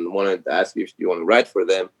shit and want to ask you if you want to write for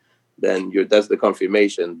them, then that's the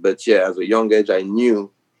confirmation. But yeah, as a young age, I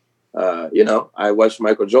knew, I watched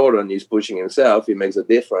Michael Jordan. He's pushing himself. He makes a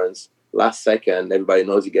difference. Last second, everybody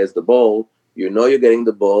knows he gets the ball. You know you're getting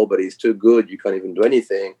the ball, but he's too good. You can't even do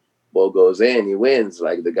anything. Ball goes in, he wins.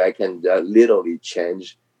 Like, the guy can literally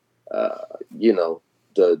change, uh, you know,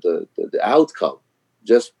 the outcome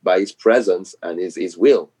just by his presence and his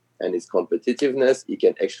will and his competitiveness. He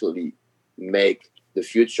can actually make the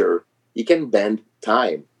future. He can bend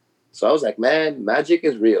time. So I was like, man, magic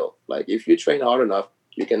is real. Like, if you train hard enough,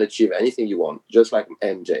 you can achieve anything you want, just like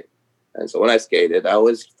MJ. And so when I skated, I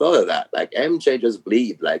always thought of that. Like, MJ just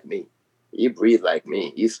bleed like me. He breathes like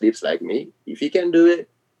me. He sleeps like me. If he can do it,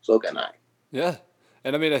 so can I. Yeah,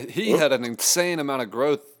 and I mean, he Hmm? had an insane amount of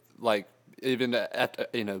growth, like even at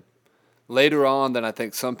later on than I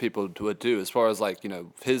think some people would do, as far as like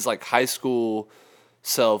his like high school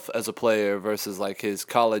self as a player versus like his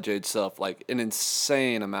college age self, like an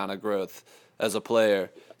insane amount of growth as a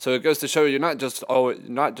player. So it goes to show you're not just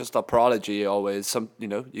a prodigy always.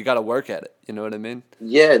 You got to work at it. You know what I mean?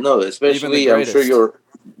 Yeah, no, especially I'm sure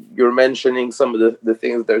you're mentioning some of the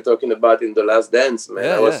things they're talking about in The Last Dance, man.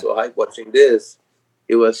 Yeah, I was so hyped watching this.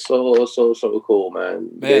 It was so cool, man.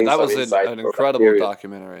 Man, that was an incredible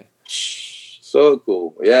documentary. So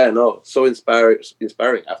cool. Yeah, no, so inspiring.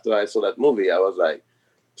 After I saw that movie, I was like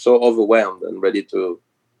so overwhelmed and ready to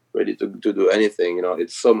do anything.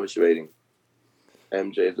 It's so motivating.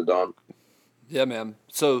 MJ the Don. Yeah, man.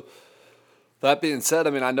 So that being said, I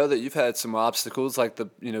mean, I know that you've had some obstacles, like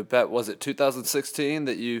was it 2016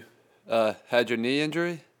 that you had your knee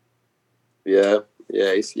injury? Yeah,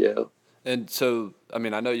 ACL. And so, I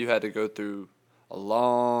mean, I know you had to go through a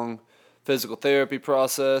long physical therapy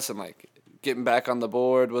process, and like getting back on the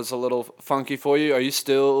board was a little funky for you. Are you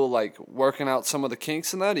still like working out some of the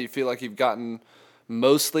kinks in that? Do you feel like you've gotten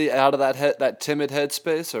mostly out of that timid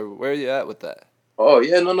headspace, or where are you at with that? Oh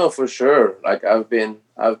yeah, no, for sure. Like I've been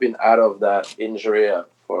out of that injury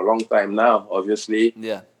for a long time now. Obviously,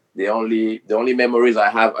 yeah. The only memories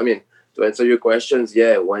I have. I mean, to answer your questions,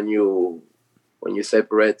 yeah, when you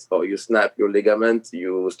separate or you snap your ligament,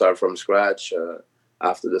 you start from scratch.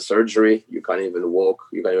 After the surgery, you can't even walk.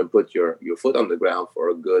 You can't even put your foot on the ground for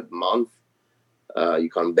a good month. You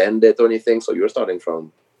can't bend it or anything. So you're starting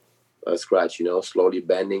from scratch. Slowly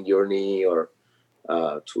bending your knee or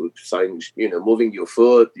to starting, moving your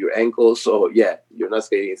foot, your ankle. So yeah, you're not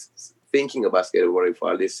thinking about skateboarding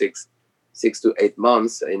for at least 6 to 8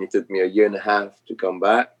 months, and it took me a year and a half to come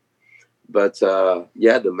back. But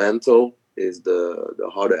yeah, the mental is the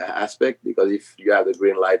harder aspect, because if you have the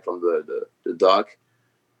green light from the doc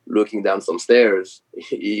looking down some stairs,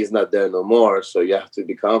 he's not there no more. So you have to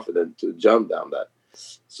be confident to jump down that.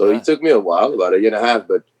 So It took me a while, about a year and a half.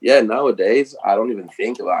 But yeah, nowadays I don't even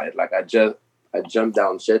think about it. Like I jump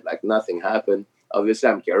down shit like nothing happened. Obviously,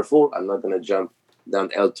 I'm careful. I'm not going to jump down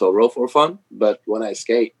El Toro for fun. But when I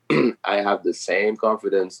skate, I have the same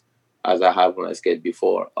confidence as I have when I skate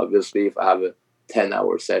before. Obviously, if I have a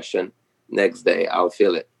 10-hour session, next day I'll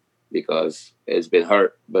feel it because it's been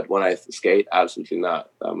hurt. But when I skate, absolutely not.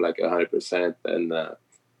 I'm like 100% and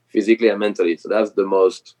physically and mentally. So that's the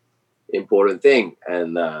most important thing.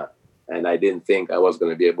 And I didn't think I was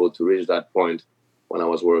going to be able to reach that point when I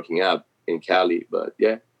was working out in Cali. But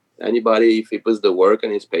yeah, anybody, if he puts the work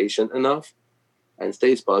and is patient enough and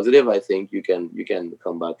stays positive, I think you can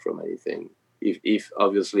come back from anything. If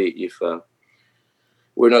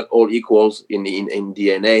we're not all equals in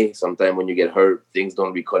DNA. Sometimes when you get hurt, things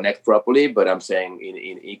don't reconnect properly. But I'm saying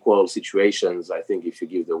in equal situations, I think if you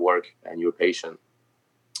give the work and you're patient,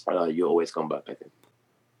 you always come back, I think.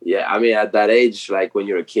 Yeah, I mean, at that age, like when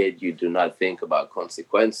you're a kid, you do not think about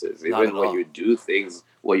consequences. Even when you do things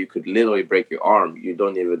where you could literally break your arm, you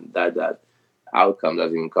don't even, that outcome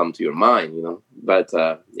doesn't even come to your mind, But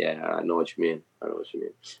yeah, I know what you mean.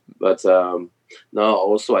 But no,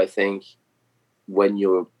 also I think when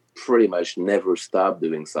you pretty much never stop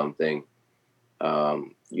doing something,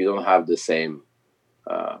 you don't have the same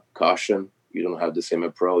caution. You don't have the same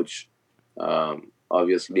approach.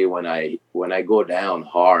 Obviously, when I go down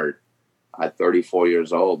hard at 34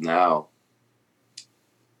 years old now,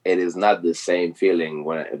 it is not the same feeling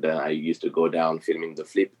that I used to go down filming the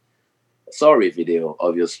Flip Sorry video,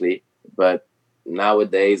 obviously. But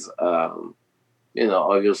nowadays,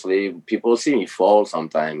 obviously people see me fall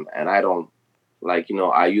sometime, and I don't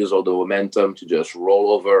I use all the momentum to just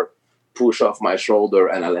roll over, push off my shoulder,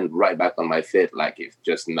 and I land right back on my feet like if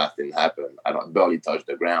just nothing happened. I don't barely touch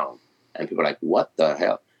the ground. And people are like, what the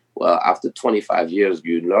hell? Well, after 25 years,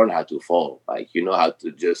 you learn how to fall. Like, you know how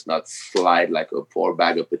to just not slide like a poor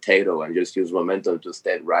bag of potato and just use momentum to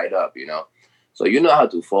stand right up, So you know how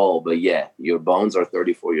to fall, but yeah, your bones are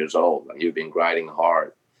 34 years old and you've been grinding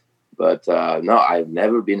hard. But no, I've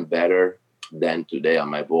never been better than today on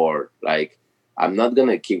my board. Like, I'm not going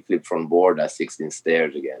to kickflip from board at 16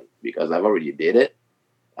 stairs again because I've already did it.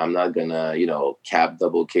 I'm not going to, cap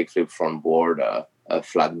double kickflip from board, a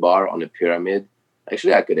flat bar on a pyramid.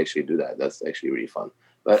 Actually, I could actually do that. That's actually really fun.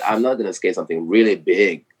 But I'm not going to skate something really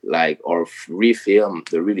big, or refilm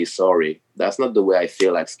the Really Sorry. That's not the way I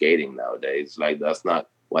feel like skating nowadays. Like, that's not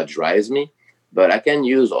what drives me. But I can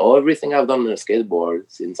use everything I've done on a skateboard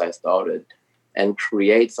since I started and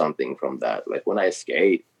create something from that. Like, when I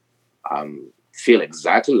skate, feel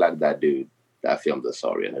exactly like that dude that filmed the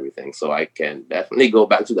Sorry and everything. So I can definitely go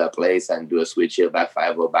back to that place and do a switch heel back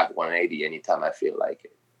 5 or back 180 anytime I feel like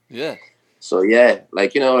it. Yeah. So yeah,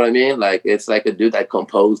 you know what I mean? Like, it's like a dude that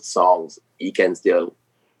composed songs. He can still,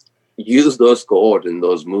 use those chords and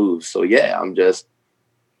those moves. So yeah, I'm just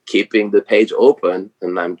keeping the page open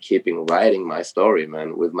and I'm keeping writing my story,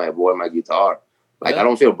 man, with my board, my guitar. Like I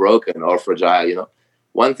don't feel broken or fragile, you know.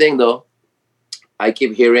 One thing though, I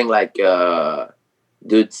keep hearing like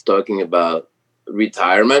dudes talking about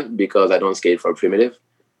retirement because I don't skate for Primitive,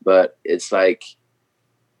 but it's like,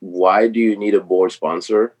 why do you need a board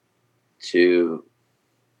sponsor to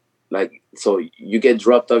like? So you get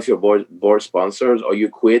dropped off your board sponsors, or you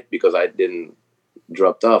quit? Because I didn't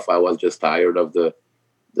dropped off. I was just tired of the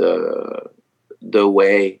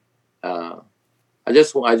way. I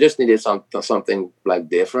just needed something like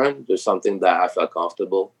different, just something that I felt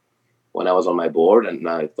comfortable when I was on my board, and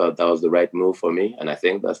I thought that was the right move for me, and I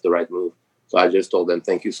think that's the right move. So I just told them,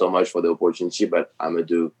 thank you so much for the opportunity, but I'm gonna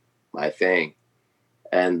do my thing.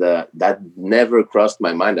 And that never crossed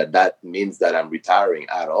my mind that means that I'm retiring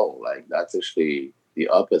at all. Like that's actually the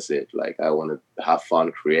opposite. Like I want to have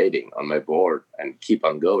fun creating on my board and keep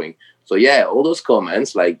on going. So yeah, all those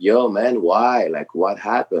comments like, yo man, why? Like what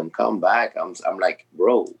happened? Come back. I'm like,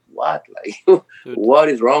 bro, what? Like what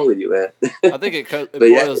is wrong with you, man? I think it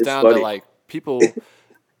boils down funny. to like people.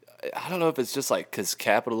 I don't know if it's just like because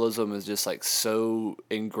capitalism is just like so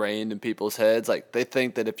ingrained in people's heads. Like they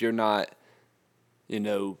think that if you're not, you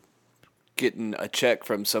know, getting a check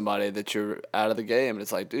from somebody that you're out of the game. And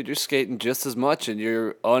it's like, dude, you're skating just as much and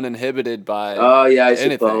you're uninhibited by Oh yeah,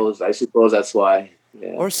 anything. I suppose that's why.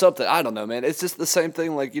 Yeah. Or something. I don't know, man. It's just the same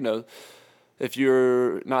thing. Like, you know, if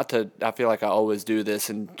you're not to, I feel like I always do this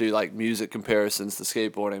and do like music comparisons to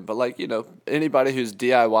skateboarding, but like, you know, anybody who's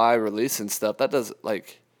DIY releasing stuff, that does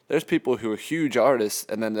like, there's people who are huge artists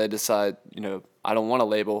and then they decide, you know, I don't want a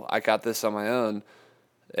label. I got this on my own.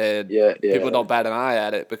 And people don't bat an eye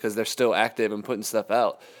at it because they're still active and putting stuff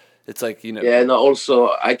out. It's like, you know. Yeah, no,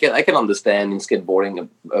 also I can understand in skateboarding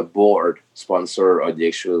a board sponsor or the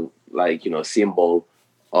actual like, you know, symbol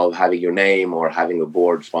of having your name or having a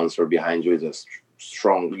board sponsor behind you is a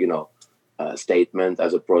strong, you know, statement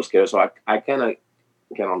as a pro skater. So I kind of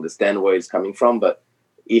can understand where it's coming from. But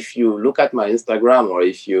if you look at my Instagram or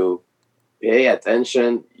if you pay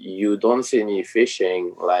attention, you don't see me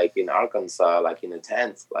fishing like in Arkansas, like in a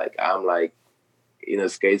tent. Like I'm like in a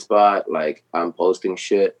skate spot, like I'm posting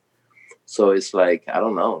shit. So it's like I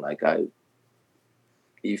don't know, like I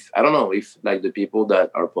don't know if like the people that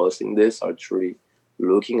are posting this are truly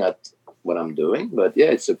looking at what I'm doing. But yeah,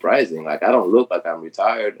 it's surprising. Like I don't look like I'm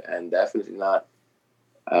retired, and definitely not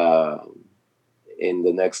in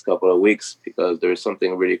the next couple of weeks because there's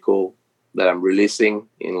something really cool that I'm releasing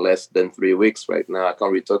in less than 3 weeks right now. I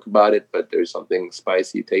can't really talk about it, but there's something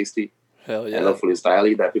spicy, tasty, Hell yeah, and hopefully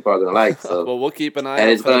stylish that people are gonna like. So well, we'll keep an eye and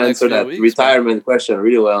out it's for the gonna next answer few that weeks, retirement question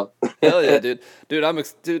really well. Hell yeah, dude.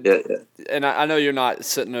 Dude. Yeah. And I know you're not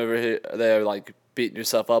sitting over here there like beating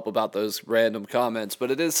yourself up about those random comments,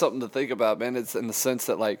 but it is something to think about, man. It's in the sense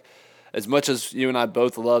that like, as much as you and I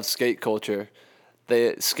both love skate culture,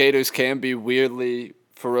 the skaters can be weirdly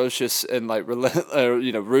ferocious and like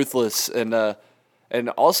ruthless and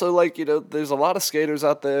also like, you know, there's a lot of skaters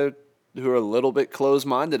out there who are a little bit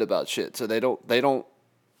closed-minded about shit, so they don't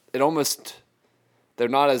it almost they're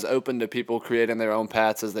not as open to people creating their own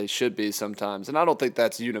paths as they should be sometimes. And I don't think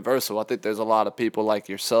that's universal. I think there's a lot of people like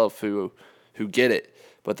yourself who get it.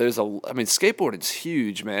 But skateboarding's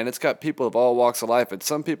huge, man. It's got people of all walks of life, and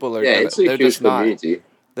some people are it's a huge community.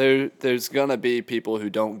 There's gonna be people who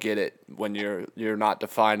don't get it when you're not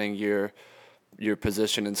defining your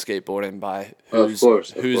position in skateboarding by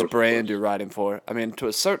whose brand you're riding for. I mean, to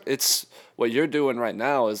a certain, it's what you're doing right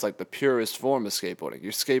now is like the purest form of skateboarding.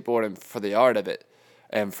 You're skateboarding for the art of it,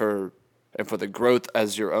 and for the growth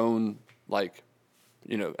as your own, like,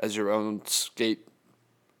 you know, as your own skate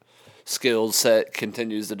skill set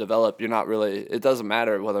continues to develop. You're not really. It doesn't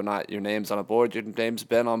matter whether or not your name's on a board. Your name's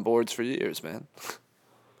been on boards for years, man.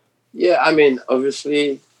 Yeah, I mean,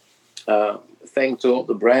 obviously. Thanks to all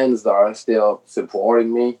the brands that are still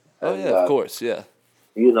supporting me. Oh, yeah, of course, yeah.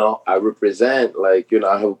 You know, I represent, like, you know,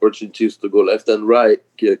 I have opportunities to go left and right,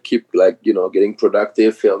 keep, like, you know, getting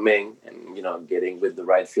productive, filming, and, you know, getting with the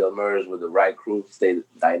right filmers, with the right crew, stay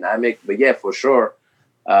dynamic. But, yeah, for sure,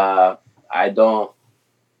 I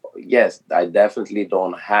definitely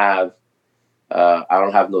don't have, I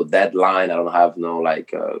don't have no deadline. I don't have no,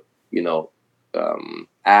 like,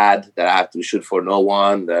 ad that I have to shoot for no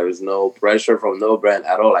one. There is no pressure from no brand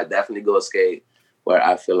at all. I definitely go skate where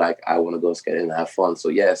I feel like I want to go skate and have fun. So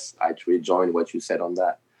yes, I rejoin what you said on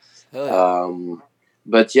that. Yeah.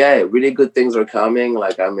 But yeah, really good things are coming.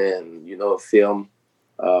 Like I'm in, you know, film,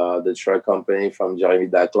 the truck company from Jeremy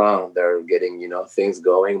Daclan. They're getting, you know, things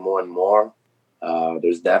going more and more.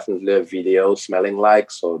 There's definitely a video smelling like,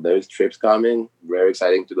 so there's trips coming. Very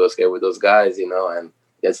exciting to go skate with those guys, and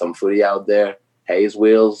get some footy out there. Hayes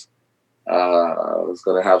Wheels. It's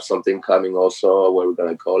gonna have something coming also where we're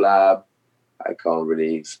gonna collab. I can't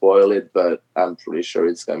really spoil it, but I'm pretty sure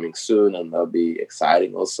it's coming soon, and that'll be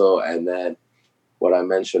exciting also. And then what I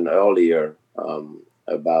mentioned earlier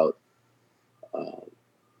about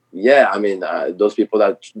yeah, I mean, those people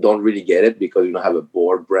that don't really get it because you don't have a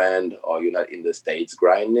board brand or you're not in the States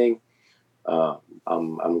grinding. Uh,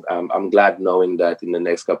 I'm glad knowing that in the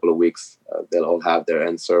next couple of weeks they'll all have their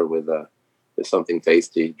answer with something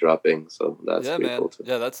tasty dropping. So that's Yeah, pretty man. cool too.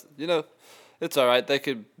 Yeah, that's it's all right. They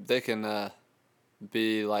can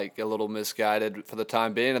be like a little misguided for the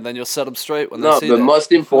time being, and then you'll set them straight when they No, see but that.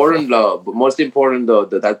 most important though,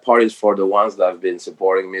 that part is for the ones that have been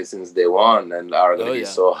supporting me since day one and are Oh gonna be yeah,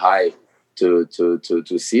 so hyped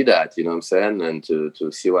to see that, you know what I'm saying, and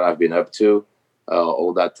to see what I've been up to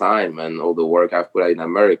all that time and all the work I've put out in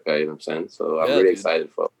America, you know what I'm saying. So I'm yeah, really dude.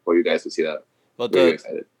 excited for you guys to see that. But Really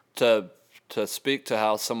excited. to to speak to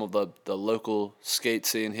how some of the local skate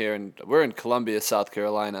scene here, and we're in Columbia, South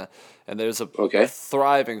Carolina, and there's a Okay.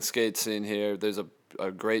 thriving skate scene here. There's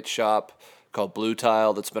a great shop called Blue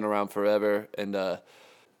Tile that's been around forever, and I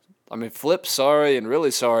mean, Flip Sorry and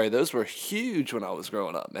Really Sorry, those were huge when I was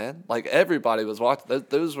growing up, man. Like everybody was watching.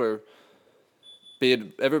 Those were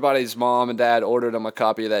being everybody's mom and dad ordered them a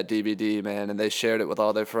copy of that DVD, man, and they shared it with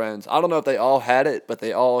all their friends. I don't know if they all had it, but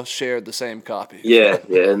they all shared the same copy. Yeah,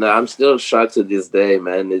 yeah, and I'm still shocked to this day,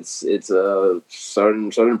 man. It's a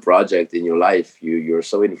certain project in your life. You're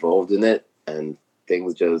so involved in it, and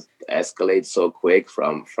things just escalate so quick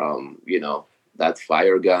from that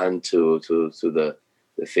fire gun to the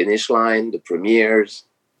finish line, the premieres,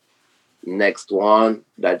 next one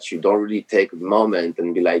that you don't really take a moment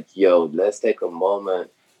and be like, yo, let's take a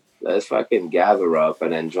moment, let's fucking gather up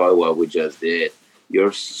and enjoy what we just did.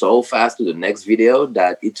 You're so fast to the next video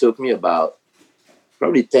that it took me about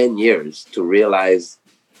probably 10 years to realize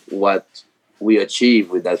what we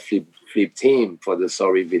achieved with that flip team for the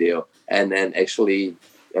sorry video, and then actually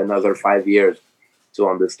another 5 years to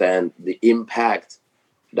understand the impact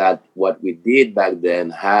that what we did back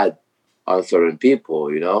then had on certain people.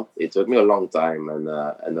 It took me a long time, and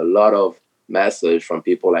a lot of message from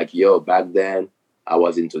people like, yo, back then I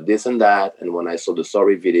was into this and that, and when I saw the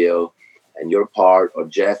sorry video and your part, or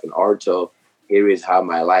Jeff and Arto, here is how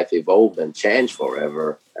my life evolved and changed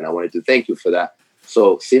forever. And I wanted to thank you for that.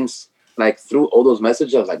 So since, like, through all those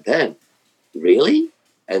messages, I was like, damn, really?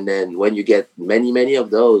 And then when you get many, many of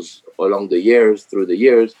those along the years, through the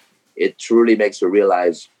years, it truly makes you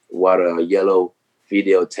realize what a yellow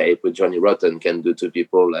videotape with Johnny Rotten can do to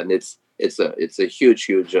people. And it's a huge,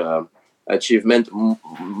 huge achievement,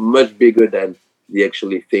 much bigger than the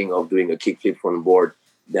actually thing of doing a kickflip from the board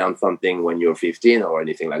down something when you're 15 or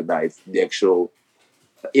anything like that. It's the actual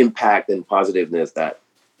impact and positiveness that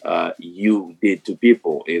you did to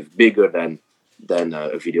people is bigger than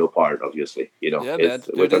a video part. Obviously, Yeah, man,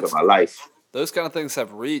 we're dude, talking about life. those kind of things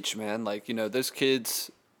have reach, man. Like those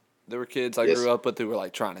kids, there were kids I Yes. grew up with who were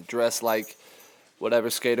like trying to dress like whatever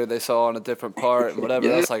skater they saw on a different part and whatever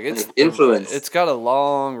Yeah, else. Like influence. it's got a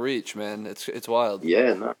long reach, man. It's wild.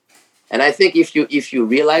 Yeah, no. And I think if you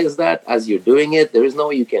realize that as you're doing it, there is no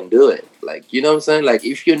way you can do it. Like, you know what I'm saying? Like,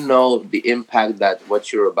 if you know the impact that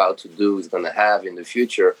what you're about to do is gonna have in the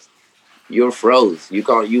future, you're froze. You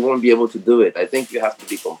won't be able to do it. I think you have to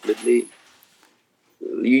be completely.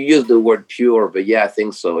 You use the word pure, but yeah, I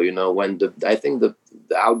think so. I think the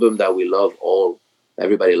album that we love all,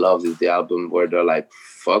 everybody loves, is the album where they're like,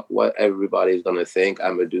 fuck what everybody's gonna think.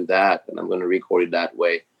 I'm gonna do that, and I'm gonna record it that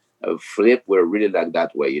way. Flip, we're really like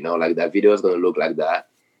that way. Like that video is gonna look like that.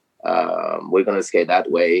 We're gonna skate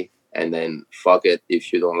that way, and then fuck it,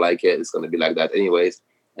 if you don't like it, it's gonna be like that anyways.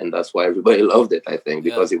 And that's why everybody loved it, I think,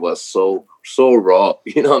 Yeah. because it was so raw.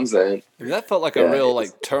 You know what I'm saying? I mean, that felt like a Yeah, real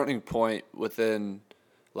like turning point within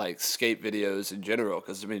like skate videos in general.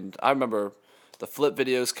 Because I mean, I remember the flip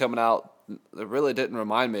videos coming out. It really didn't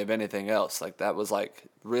remind me of anything else. Like that was like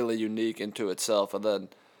really unique into itself. And then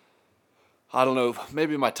I don't know,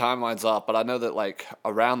 maybe my timeline's off, but I know that like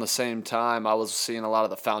around the same time, I was seeing a lot of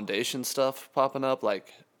the foundation stuff popping up,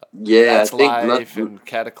 like yeah, I That's think not. Life and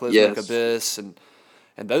Cataclysmic Yes. Abyss and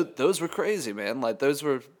those were crazy, man. Like those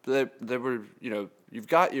were they were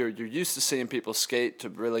you're used to seeing people skate to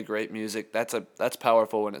really great music. That's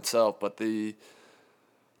powerful in itself. But the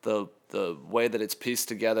way that it's pieced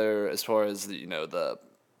together as far as the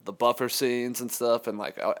buffer scenes and stuff and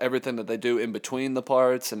like everything that they do in between the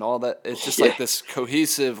parts and all that, it's just like Yeah. this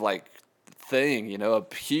cohesive like thing. A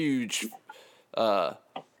huge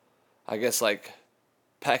I guess like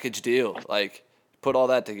package deal. Like put all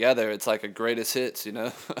that together, it's like a greatest hits, you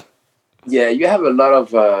know. Yeah, you have a lot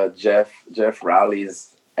of Jeff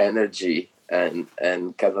Rowley's energy and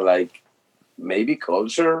kind of like maybe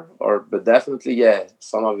culture, or but definitely yeah,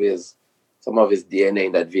 some of his DNA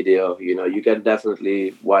in that video. You know, you can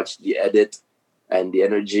definitely watch the edit and the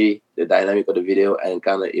energy, the dynamic of the video, and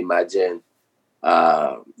kind of imagine,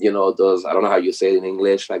 you know, those, I don't know how you say it in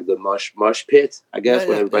English, like the mosh pit, I Yeah, guess, when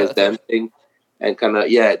yeah, yeah. everybody's dancing, and kind of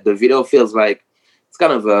yeah, the video feels like it's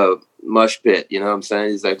kind of a mosh pit. You know what I'm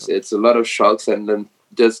saying? It's like it's a lot of shots and then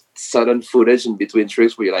just sudden footage in between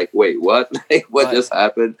tricks where you're like, wait, what? Like, what Right. just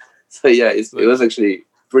happened? So yeah, it was actually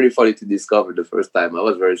pretty funny to discover the first time. I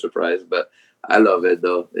was very surprised, but I love it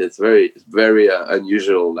though. It's very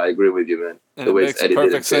unusual. I agree with you, man. And The it way it's makes edited and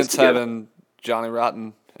perfect placed sense together. having Johnny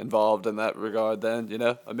Rotten involved in that regard. Then you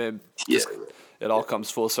know, I mean, Yeah, just it all comes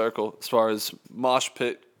full circle as far as mosh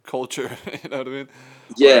pit culture. You know what I mean?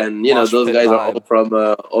 yeah, Or and you know mosh those pit guys are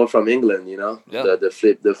vibe. all from England. You know Yeah. the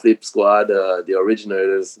flip squad, the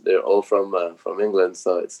originators. They're all from England.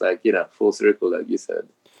 So it's like, you know, full circle, like you said,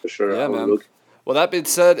 for sure. Yeah, I will man. look. Well, that being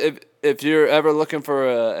said, if you're ever looking for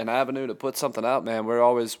an avenue to put something out, man, we're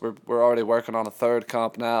already working on a third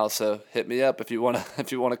comp now. So hit me up if you wanna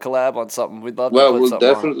if you wanna collab on something. We'd love to Well, put something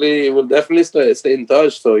on it. we'll definitely stay in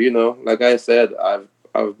touch. So, you know, like I said,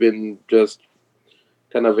 I've been just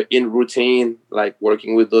kind of in routine, like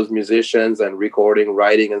working with those musicians and recording,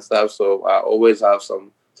 writing and stuff. So I always have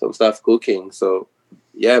some stuff cooking. So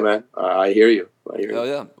yeah, man, I hear you. I hear Hell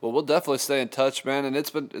you. yeah. Well, we'll definitely stay in touch, man. And it's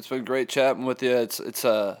been great chatting with you. It's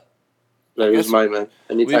I There is guess mine, man.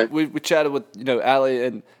 Anytime. we chatted with Ali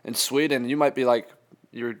in Sweden. You might be like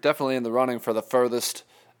you're definitely in the running for the furthest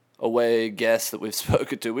away guest that we've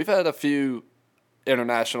spoken to. We've had a few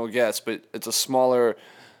international guests, but it's a smaller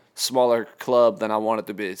club than I want it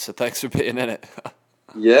to be. So thanks for being in it.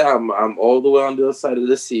 Yeah, I'm all the way on the other side of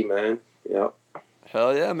the sea, man. Yeah,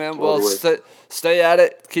 Hell yeah, man. all Well, the way. stay at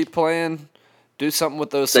it. Keep playing. Do something with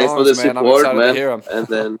those Thanks for songs, the man. I'm support, excited to man. hear them. And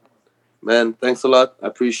then, man, thanks a lot. I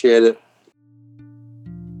appreciate it.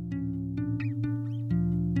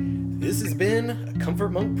 This has been a Comfort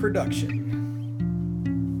Monk production.